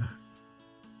all the way back.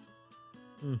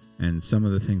 And some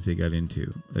of the things they got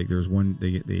into, like there was one,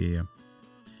 their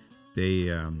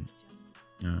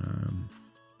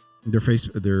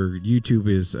YouTube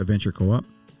is Adventure Co-op,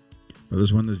 but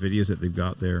there's one of those videos that they've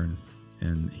got there,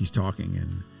 and he's talking,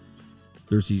 and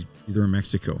they're in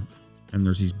Mexico, and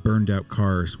there's these burned out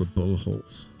cars with bullet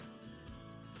holes.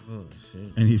 Oh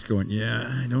shit! And he's going, "Yeah,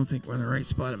 I don't think we're in the right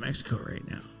spot in Mexico right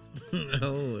now."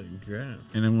 Holy crap!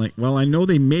 And I'm like, well, I know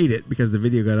they made it because the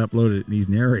video got uploaded and he's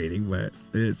narrating, but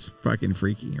it's fucking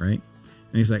freaky, right?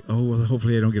 And he's like, oh, well,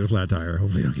 hopefully I don't get a flat tire.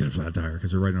 Hopefully I don't get a flat tire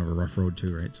because they're riding over a rough road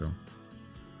too, right? So,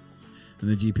 and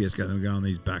the GPS got them on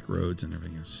these back roads and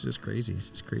everything. It's just crazy. It's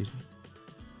just crazy.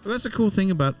 But that's the cool thing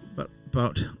about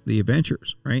the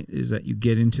adventures, right? Is that you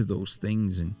get into those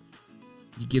things and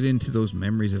you get into those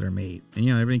memories that are made, and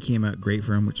everything came out great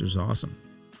for him, which was awesome.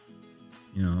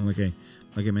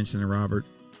 Like I mentioned to Rob,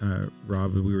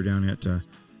 we were down at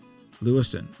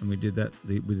Lewiston, and we did that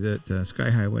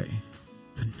Sky Highway.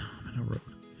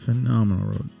 Phenomenal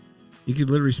road. You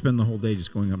could literally spend the whole day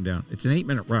just going up and down. It's an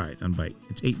 8-minute ride on bike.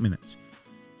 It's 8 minutes.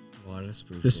 Wow, that's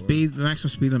pretty The maximum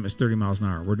speed limit is 30 miles an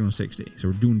hour. We're doing 60. So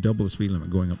we're doing double the speed limit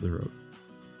going up the road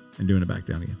and doing it back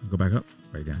down again. Go back up,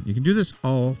 right down. You can do this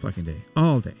all fucking day.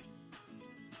 All day.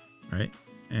 Right?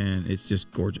 And it's just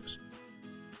gorgeous.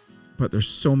 But there's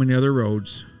so many other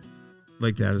roads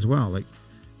like that as well. Like,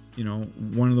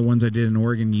 one of the ones I did in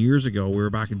Oregon years ago, we were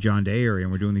back in John Day area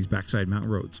and we're doing these backside mountain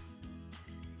roads.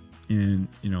 And,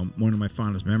 one of my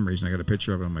fondest memories, and I got a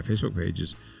picture of it on my Facebook page,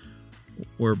 is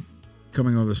we're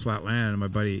coming over this flat land, and my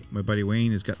buddy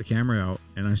Wayne has got the camera out,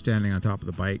 and I'm standing on top of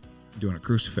the bike doing a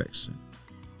crucifix,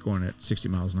 going at 60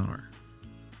 miles an hour.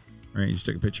 Right? You just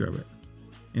take a picture of it.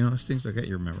 It's things like that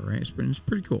you remember, right? It's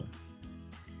pretty cool.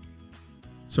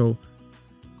 So,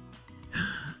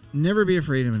 never be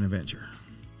afraid of an adventure.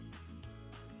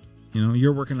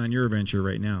 You're working on your adventure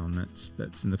right now, and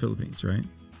that's in the Philippines, right?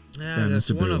 Yeah, that's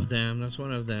one of them. That's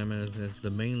one of them, and it's the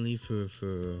mainly for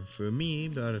me,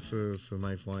 but for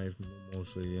my wife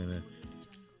mostly. And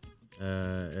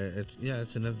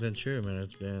it's an adventure, man.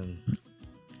 It's been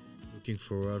looking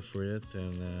forward for it,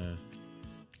 and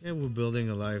we're building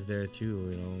a life there too.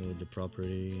 With the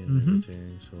property and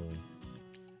everything. So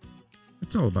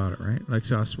it's all about it, right?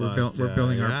 Like us, we're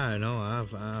building our. Yeah, I know.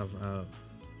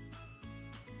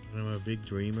 I'm a big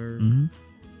dreamer. Mm-hmm.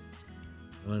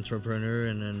 An entrepreneur,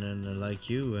 and then like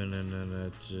you, and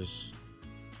then just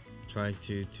try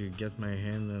to get my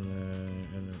hand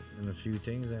in a few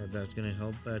things that's gonna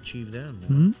help achieve them.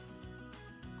 Mm-hmm.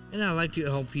 And I like to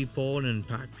help people and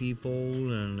impact people,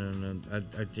 and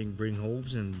I think bring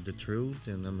hopes and the truth.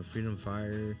 And I'm a freedom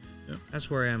fighter. Yeah. That's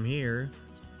where I'm here.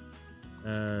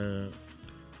 I'm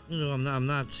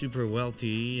not super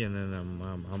wealthy, and then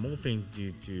I'm hoping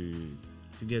to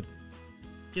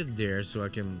get there so I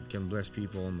can bless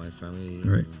people in my family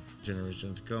right.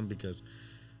 generations to come, because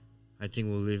I think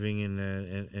we're living in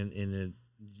a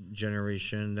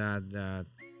generation that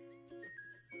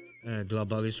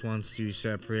globalist wants to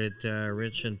separate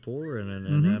rich and poor, and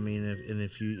I mean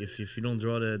if you don't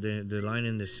draw the line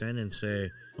in the sand and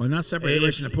say, well, not separate the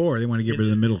rich and the poor, they want to get rid of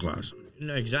the middle class.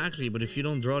 No, exactly. But if you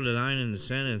don't draw the line in the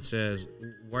sand and says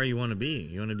where you want to be,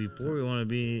 you want to be poor, you want to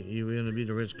be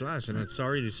the rich class, and it's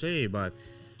sorry to say, but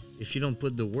if you don't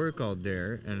put the work out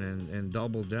there and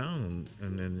double down,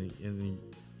 and then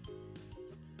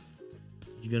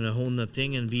you're gonna hold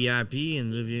nothing and be happy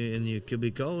and live in your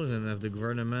cubicles and have the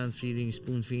government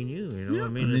spoon feeding you. Yeah. I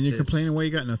mean, and then you're complaining why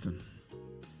you got nothing.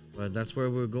 But that's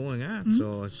where we're going at.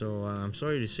 Mm-hmm. So I'm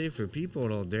sorry to say, for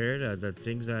people out there that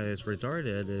thinks that it's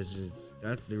retarded,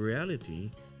 that's the reality.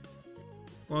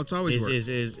 Well, it's always get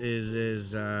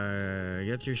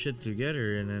your shit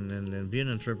together and then be an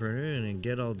entrepreneur and then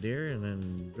get out there and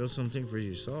then build something for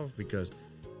yourself, because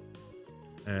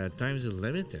time is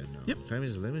limited now. Yep. Time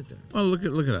is limited. Well,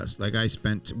 look at us. Like we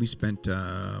spent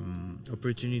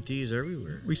opportunities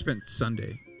everywhere. We spent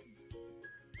Sunday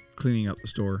cleaning up the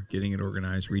store, getting it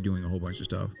organized, redoing a whole bunch of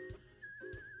stuff.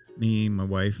 Me, my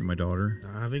wife, and my daughter.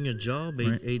 Having a job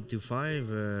 8 to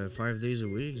 5, 5 days a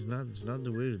week is not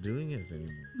the way of doing it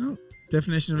anymore. No,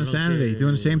 definition of insanity.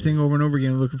 Doing the same thing over and over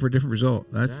again, looking for a different result.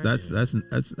 That's a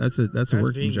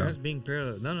working job. That's being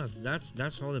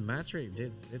that's how the matrix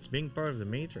did. It's being part of the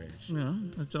matrix. Yeah,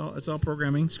 it's all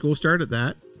programming. School started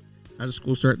that. How does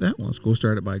school start that? Well, school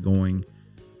started by going.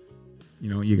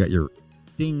 You got your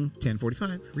ding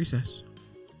 10:45 recess.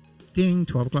 Ding,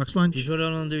 12 o'clock lunch. People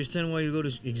don't understand why you go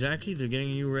to... Exactly, they're getting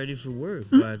you ready for work.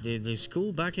 But the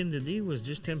school back in the day was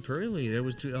just temporarily. That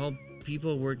was to help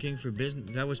people working for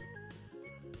business.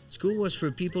 School was for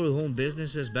people who own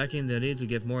businesses back in the day to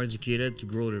get more educated, to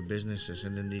grow their businesses.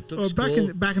 And then they took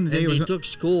school... Back in the day... they took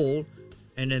school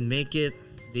and then they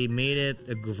made it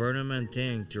a government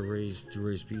thing to raise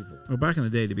people. Well, back in the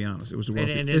day, to be honest, it was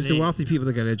the wealthy people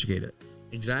that got educated.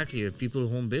 Exactly, people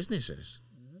who own businesses.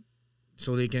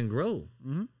 So they can grow.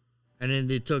 Mm-hmm. And then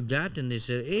they took that and they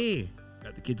said, hey,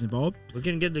 got the kids involved. We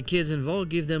can get the kids involved,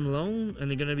 give them loan, and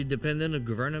they're going to be dependent on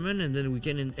government, and then we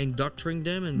can indoctrinate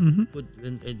them and put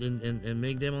and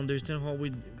make them understand how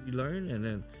we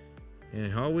learn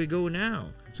and how we go now.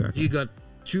 Exactly. You got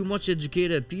too much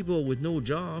educated people with no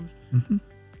job,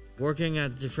 working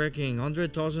at the freaking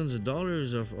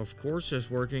 $100,000s of courses,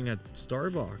 working at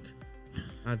Starbucks.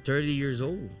 At 30 years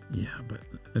old. Yeah, but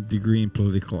a degree in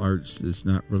political arts is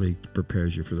not really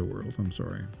prepares you for the world. I'm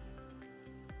sorry.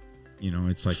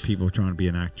 It's like people trying to be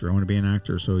an actor. I want to be an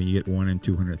actor, so you get 1 in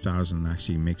 200,000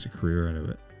 actually makes a career out of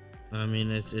it. I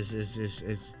mean,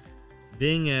 it's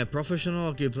being a professional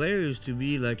hockey player used to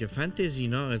be like a fantasy,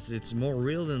 It's more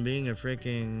real than being a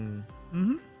freaking.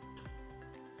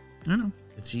 I know.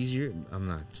 It's easier. I'm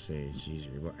not saying it's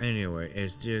easier, but anyway,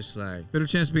 it's just like better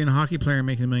chance of being a hockey player and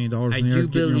making $1 million. I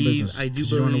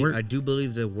do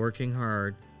believe that working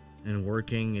hard and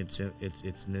working it's a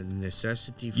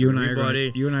necessity for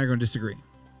everybody. You and I are going to disagree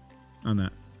on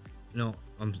that. No,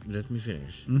 let me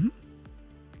finish. Mm-hmm.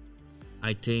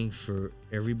 I think for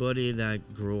everybody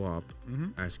that grow up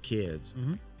as kids,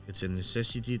 it's a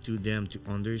necessity to them to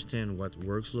understand what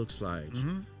work looks like,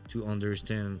 to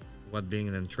understand what being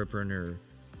an entrepreneur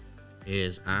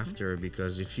is after,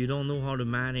 because if you don't know how to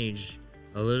manage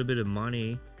a little bit of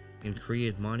money and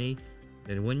create money,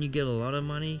 then when you get a lot of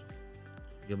money,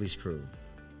 you'll be screwed.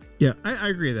 Yeah, I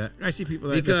agree with that. I see people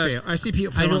that fail. I see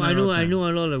people. I know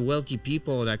a lot of wealthy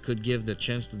people that could give the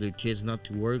chance to their kids not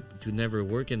to work, to never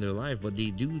work in their life, but they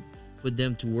do put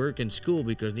them to work in school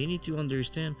because they need to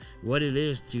understand what it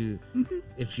is to.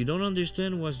 If you don't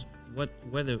understand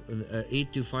whether an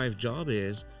 8 to 5 job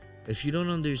is, if you don't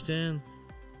understand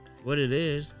what it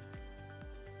is,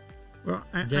 well,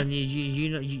 then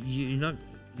you're not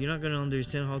going to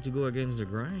understand how to go against the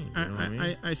grind. You know what I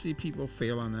mean? I see people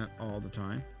fail on that all the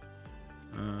time.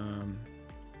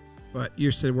 But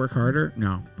you said work harder?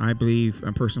 No, I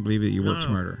personally believe that you work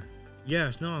smarter.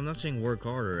 Yes, no, I'm not saying work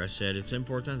harder. I said it's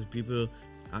important to people.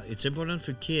 It's important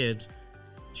for kids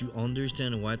to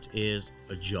understand what is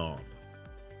a job.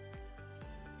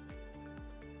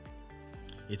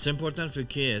 It's important for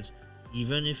kids,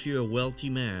 even if you're a wealthy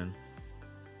man,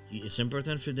 it's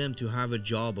important for them to have a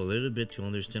job a little bit to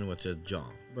understand what's a job.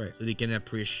 Right. So they can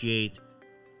appreciate.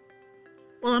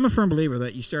 Well, I'm a firm believer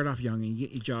that you start off young and you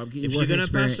get your job, get your work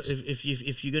experience.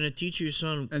 If you're gonna teach your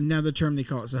son, another term they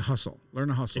call it is a hustle. Learn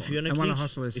a hustle. What a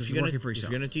hustle is working for yourself.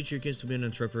 If you're gonna teach your kids to be an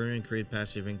entrepreneur and create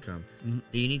passive income,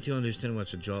 they need to understand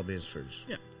what a job is first.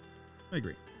 Yeah, I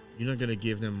agree. You're not gonna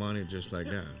give them money just like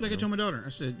that. Like I told my daughter, I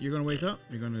said, you're gonna wake up,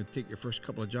 you're gonna take your first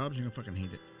couple of jobs, you're gonna fucking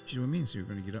hate it. She said, what do you mean? So you're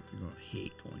gonna get up, you're gonna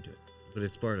hate going to it. But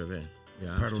it's part of it.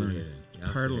 Yeah, part of learning.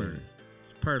 Part of learning.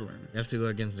 It's part of learning. You have to go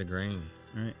against the grain.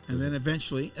 All right, and then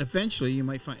eventually, you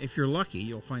might find, if you're lucky,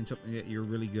 you'll find something that you're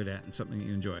really good at and something that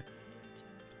you enjoy.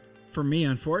 For me,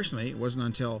 unfortunately, it wasn't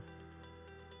until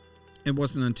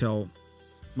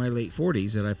my late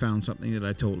 40s that I found something that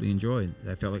I totally enjoyed.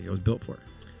 That I felt like it was built for.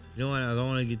 You know what? I don't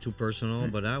want to get too personal,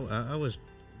 but I was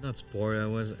not spoiled. I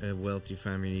was a wealthy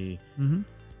family,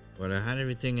 but I had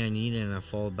everything I needed, and I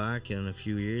fall back in a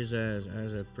few years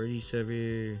as a pretty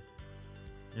severe.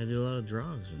 I did a lot of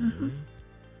drugs, you know.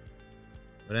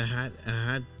 But I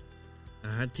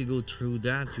had to go through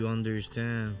that to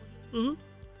understand. I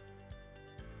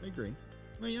agree.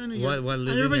 Well, you know, what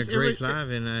living a great life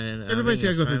and everybody's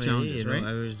got to go through family, challenges, right?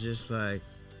 I was just like,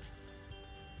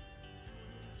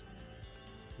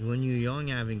 when you're young,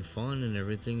 having fun and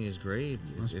everything is great.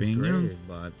 It's great, young.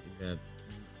 But that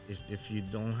if you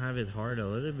don't have it hard a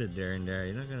little bit there and there,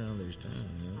 you're not gonna understand.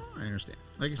 You know? I understand.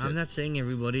 Like I said, I'm not saying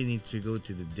everybody needs to go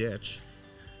to the ditch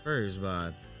first,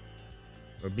 but.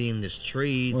 Or be in the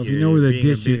street. Well, if you know where the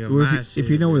ditch is, if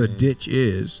you know where the ditch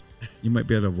is, you might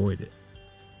be able to avoid it.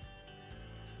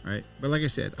 Right? But like I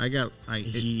said,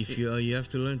 you have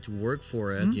to learn to work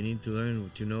for it. You need to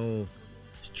learn to know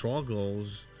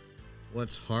struggles,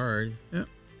 what's hard. Yeah.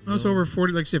 No, it's over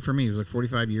 40. Like I said, for me, it was like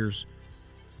 45 years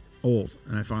old,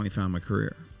 and I finally found my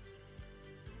career.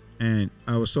 And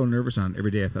I was so nervous on it.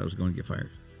 Every day I thought I was going to get fired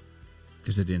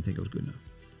because I didn't think it was good enough.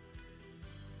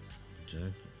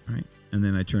 Exactly. Right? And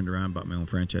then I turned around and bought my own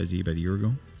franchisee about a year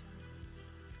ago.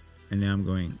 And now I'm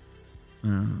going,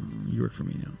 you work for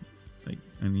me now. Like,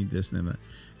 I need this and that.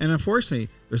 And unfortunately,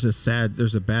 there's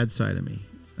a bad side of me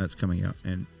that's coming out.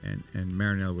 And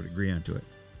Marinelle would agree onto it.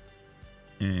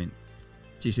 And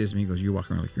she says to me, you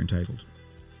walk around like you're entitled.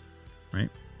 Right?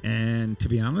 And to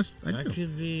be honest, I do.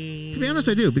 Could be... To be honest,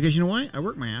 I do. Because you know why? I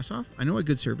work my ass off. I know what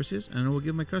good service is. And I know what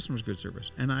give my customers good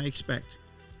service. And I expect...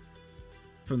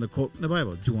 From the quote in the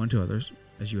Bible, do unto others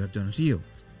as you have done unto you.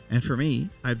 And for me,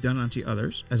 I've done unto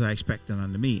others as I expect done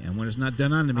unto me. And when it's not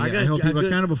done unto me, I hold people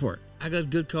accountable for it. I got a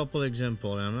good couple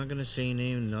example. And I'm not going to say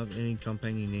name, not any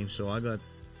company name. So I got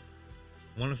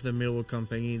one of the middle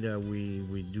company that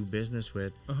we do business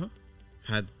with.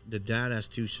 Had the dad has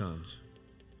 2 sons.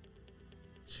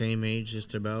 Same age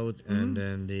just about. And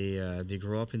then they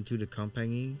grew up into the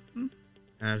company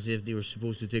as if they were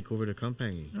supposed to take over the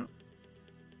company. Yep.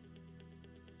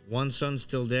 One son's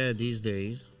still there these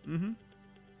days,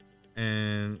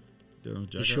 and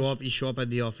He show up at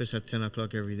the office at 10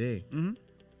 o'clock every day. Mm-hmm.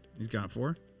 He's gone at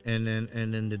 4. And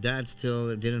then the dad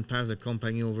still didn't pass the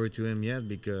company over to him yet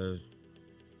because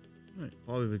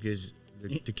probably because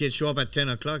the kids show up at 10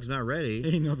 o'clock. He's not ready.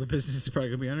 He know the business is probably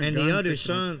gonna be under. And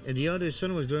the other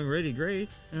son was doing really great.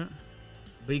 Yeah.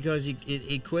 Because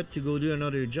he quit to go do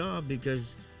another job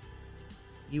because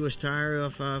he was tired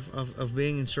of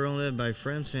being surrounded by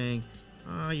friends saying,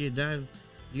 your dad,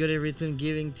 you got everything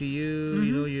giving to you, Mm-hmm.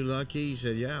 you know, you're lucky. He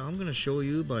said, yeah, I'm going to show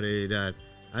you, buddy, that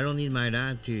I don't need my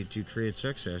dad to create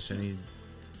success. And he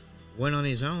went on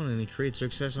his own and he created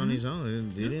success on his own.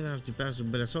 And he didn't have to pass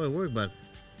it, but that's how it worked. But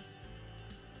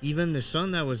even the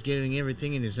son that was getting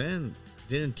everything in his hand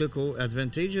didn't took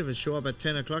advantage of it, show up at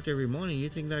 10 o'clock every morning. You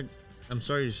think that, I'm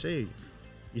sorry to say,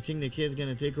 you think the kid's going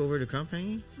to take over the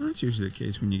company? Well, that's usually the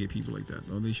case when you get people like that,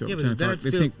 though. They show up Yeah, at but 10 o'clock. that's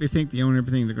They think they own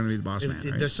everything. They're going to be the boss man,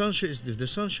 If right? the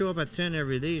son show up at 10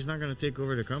 every day, he's not going to take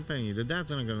over the company. The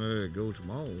dad's not going to let it go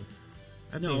tomorrow.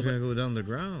 That thing's going to go down the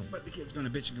ground. But the kid's going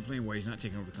to bitch and complain why he's not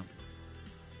taking over the company.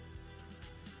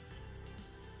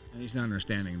 And he's not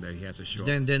understanding that he has to show up.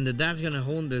 Then the dad's going to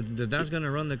own the dad's going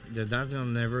to run the dad's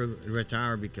going to never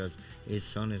retire because his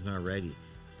son is not ready.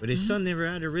 But his son never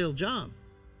had a real job.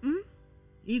 Mm-hmm.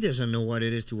 He doesn't know what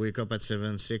it is to wake up at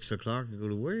 6 o'clock and go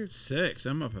to work. 6.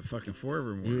 I'm up at fucking 4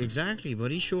 every morning. Exactly,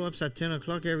 but he show up at 10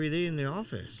 o'clock every day in the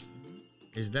office.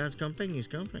 His dad's company, his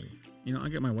company. You know, I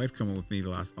got my wife coming with me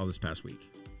all this past week.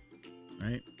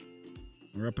 Right?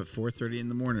 We're up at 4:30 in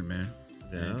the morning, man.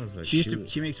 Yeah, I was like,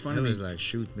 she makes fun of me. I was like,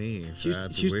 shoot me if I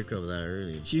had to wake up that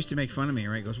early. She used to make fun of me,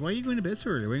 right? Goes, why are you going to bed so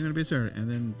early? Why are you going to bed so early? And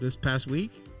then this past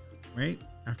week, right?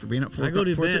 After being up 4 I go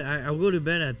to bed. I go to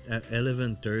bed at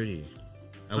 11:30.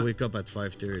 I wake up at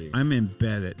 5:30. I'm in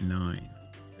bed at 9.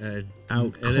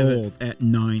 Out 11, cold at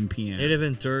 9 p.m.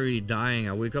 11:30, dying.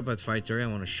 I wake up at 5:30. I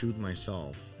want to shoot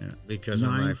myself because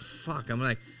I'm like, fuck. I'm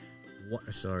like, what?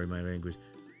 Sorry, my language.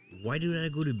 Why do I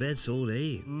go to bed so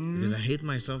late? Because I hate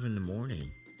myself in the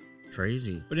morning.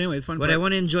 Crazy. But anyway, the fun But part. I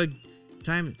want to enjoy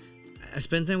time. I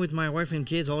spend time with my wife and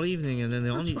kids all evening, and then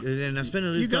I spend a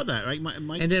little. You got that, right? My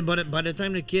and then, by the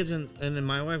time the kids and then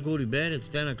my wife go to bed, it's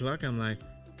 10 o'clock. I'm like,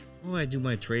 oh, I do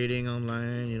my trading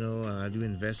online. You know, I do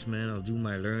investment. I'll do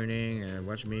my learning, and I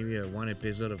watch maybe one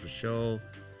episode of a show.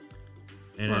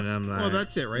 And then I'm like, well,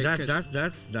 that's it, right?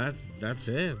 That's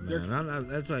it, man.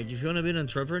 That's like, if you want to be an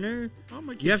entrepreneur,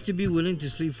 my you have to be willing to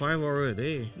sleep 5 hours a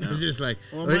day. No. It's just like,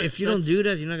 Well, if you don't do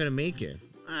that, you're not gonna make it.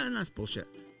 That's bullshit.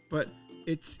 But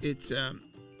it's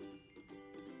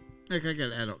like I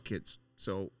got adult kids,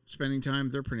 so spending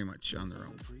time, they're pretty much on their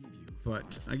own.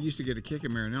 But I used to get a kick at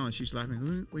Marinelle, and she's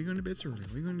laughing. Why are you going to bed so early?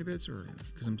 Why are you going to bed so early?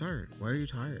 Because I'm tired. Why are you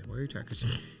tired? Why are you tired?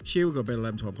 Because she would go to bed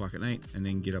 11, 12 o'clock at night, and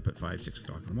then get up at 5, 6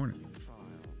 o'clock in the morning.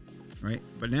 Right?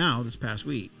 But now, this past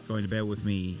week, going to bed with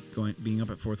me, being up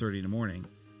at 4:30 in the morning,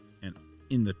 and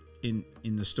in the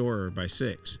store by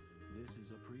 6. This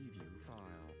is a preview file.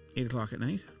 8 o'clock at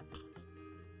night,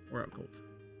 we're out cold.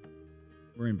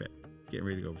 We're in bed, getting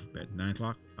ready to go for bed. 9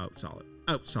 o'clock, out solid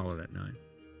at 9.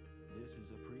 This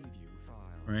is a preview file.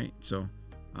 Right? So,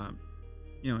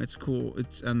 it's cool.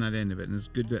 It's on that end of it, and it's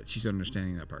good that she's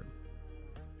understanding that part.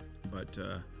 But,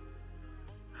 This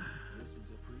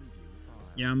is a preview file.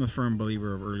 yeah, I'm a firm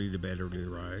believer of early to bed, early to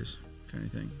rise kind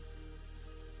of thing.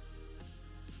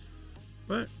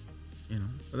 But,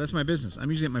 but that's my business. I'm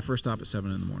usually at my first stop at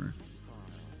 7 in the morning.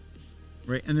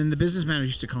 Right? And then the business manager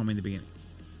used to call me in the beginning.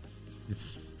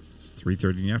 It's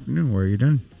 3:30 in the afternoon. Where are you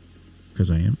done? Because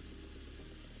I am.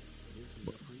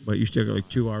 But you still got like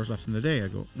 2 hours left in the day. I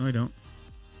go, no, I don't.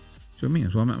 So what I mean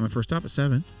is, well, I'm at my first stop at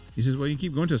 7. He says, well, you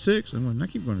keep going till 6. I'm going, I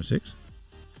keep going to 6.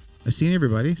 I've seen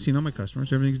everybody, seen all my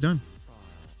customers, everything's done.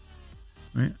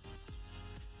 Right?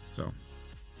 So.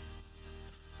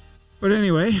 But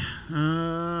anyway,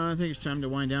 I think it's time to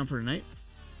wind down for tonight.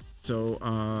 So,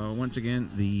 once again,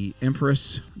 the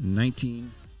Empress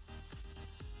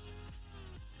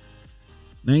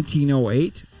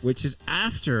 1908, which is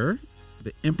after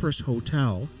the Empress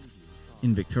Hotel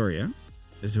in Victoria.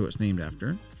 That's who it's named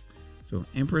after. So,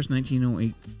 Empress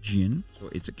 1908 Gin. So,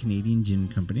 it's a Canadian gin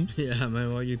company. Yeah,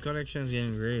 man. Well, your collection's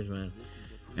getting great, man.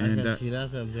 And, I can see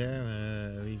that up there,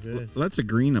 man. That'd be good. Lots of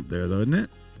green up there, though, isn't it?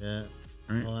 Yeah.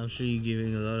 Right. Well, I'm sure you're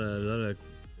giving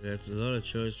that's a lot of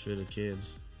choice for the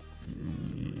kids.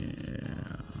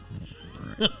 Yeah.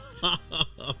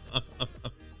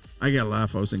 I got to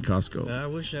laugh. I was in Costco. I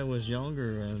wish I was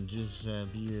younger and just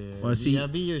be your see,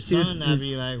 son. I'd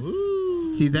be like,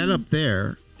 woo. See that up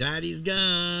there? Daddy's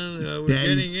gone. We're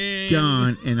Daddy's getting in.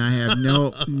 gone, and I have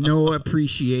no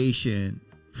appreciation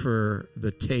for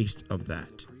the taste of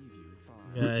that.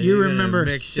 You you're gonna remember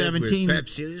mix it with 17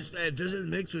 Pepsi. It doesn't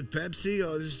mix with Pepsi.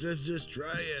 Oh, let's just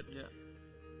try it. Yeah.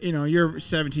 You know, you're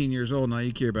 17 years old now.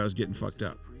 You care about is getting fucked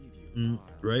up,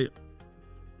 right?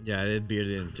 Yeah, that beer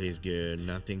didn't taste good.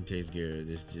 Nothing tastes good.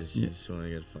 It's just you just want to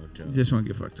get fucked up. You just want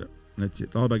to get fucked up. That's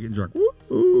it. All about getting drunk.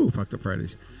 Woo! Fucked up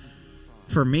Fridays.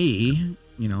 For me,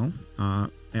 you know,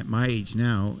 at my age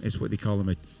now, it's what they call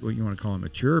what you want to call a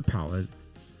mature palate,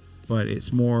 but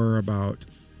it's more about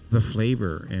the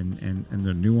flavor and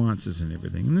the nuances and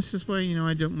everything. And this is why, you know,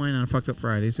 I don't mind on Fucked Up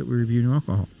Fridays that we review new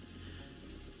alcohol.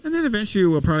 And then eventually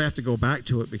we'll probably have to go back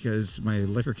to it because my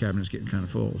liquor cabinet's getting kind of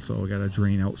full. So I got to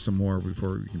drain out some more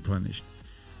before we can replenish.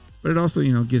 But it also,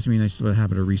 you know, gives me a nice little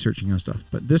habit of researching on stuff.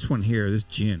 But this one here, this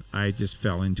gin, I just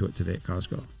fell into it today at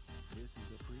Costco.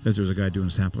 Because there was a guy doing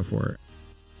a sampler for it.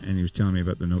 And he was telling me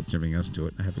about the notes and everything else to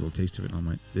it. I have a little taste of it. And I'm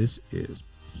like, this is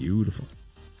beautiful.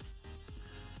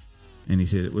 And he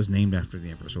said it was named after the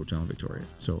Empress Hotel in Victoria.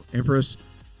 So Empress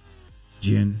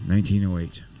Gin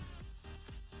 1908.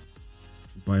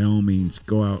 By all means,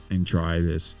 go out and try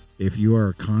this. If you are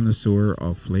a connoisseur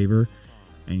of flavor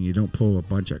and you don't pull a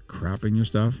bunch of crap in your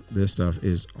stuff, this stuff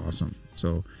is awesome.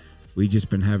 So we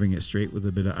just been having it straight with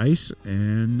a bit of ice,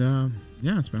 and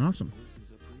yeah, it's been awesome.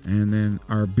 And then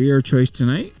our beer choice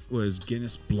tonight was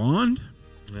Guinness Blonde.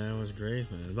 That was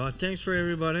great, man. But thanks for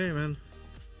everybody, man,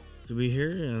 to be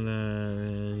here,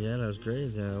 and yeah, that was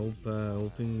great.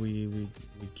 Hoping we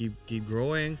keep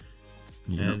growing.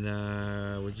 Yep. And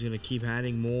we're just gonna keep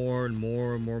adding more and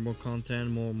more content,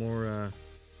 more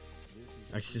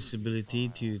accessibility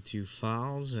to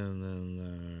files,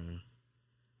 and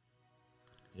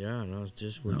yeah, no, it's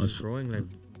just we're just growing like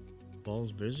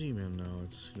balls busy, man. Now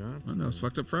it's not. Oh, no, it's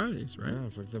Fucked Up Fridays, right? Yeah,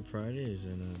 Fucked Up Fridays,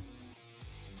 and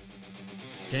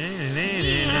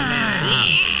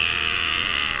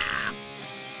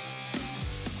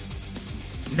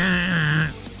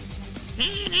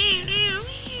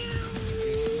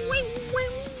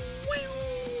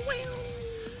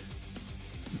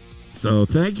So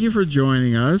thank you for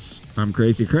joining us. I'm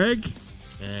Crazy Craig.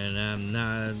 And I'm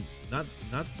not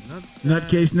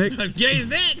Nutcase Nick. Nutcase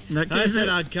Nick. Nutcase I said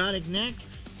Nick. Iconic Nick,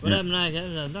 but Yeah.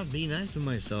 I'm not being nice to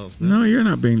myself. No, you're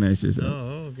not being nice to yourself.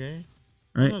 Oh, okay.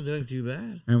 Right? I'm not doing too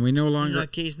bad. And we no longer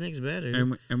Nutcase Nick's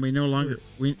better. and we no longer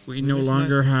we no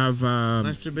longer have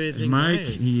masturbating Mike. Mike.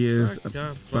 He is Fuck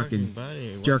that fucking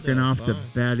buddy. What jerking the off to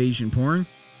fuck? bad Asian porn.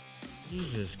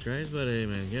 Jesus Christ, buddy,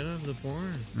 man, get off the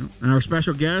porn. And our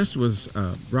special guest was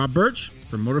Rob Burch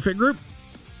from Motofit Group.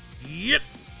 Yep.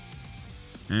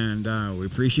 And we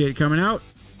appreciate it coming out.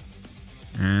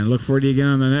 And look forward to you again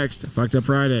on the next Fucked Up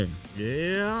Friday.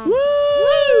 Yeah. Woo!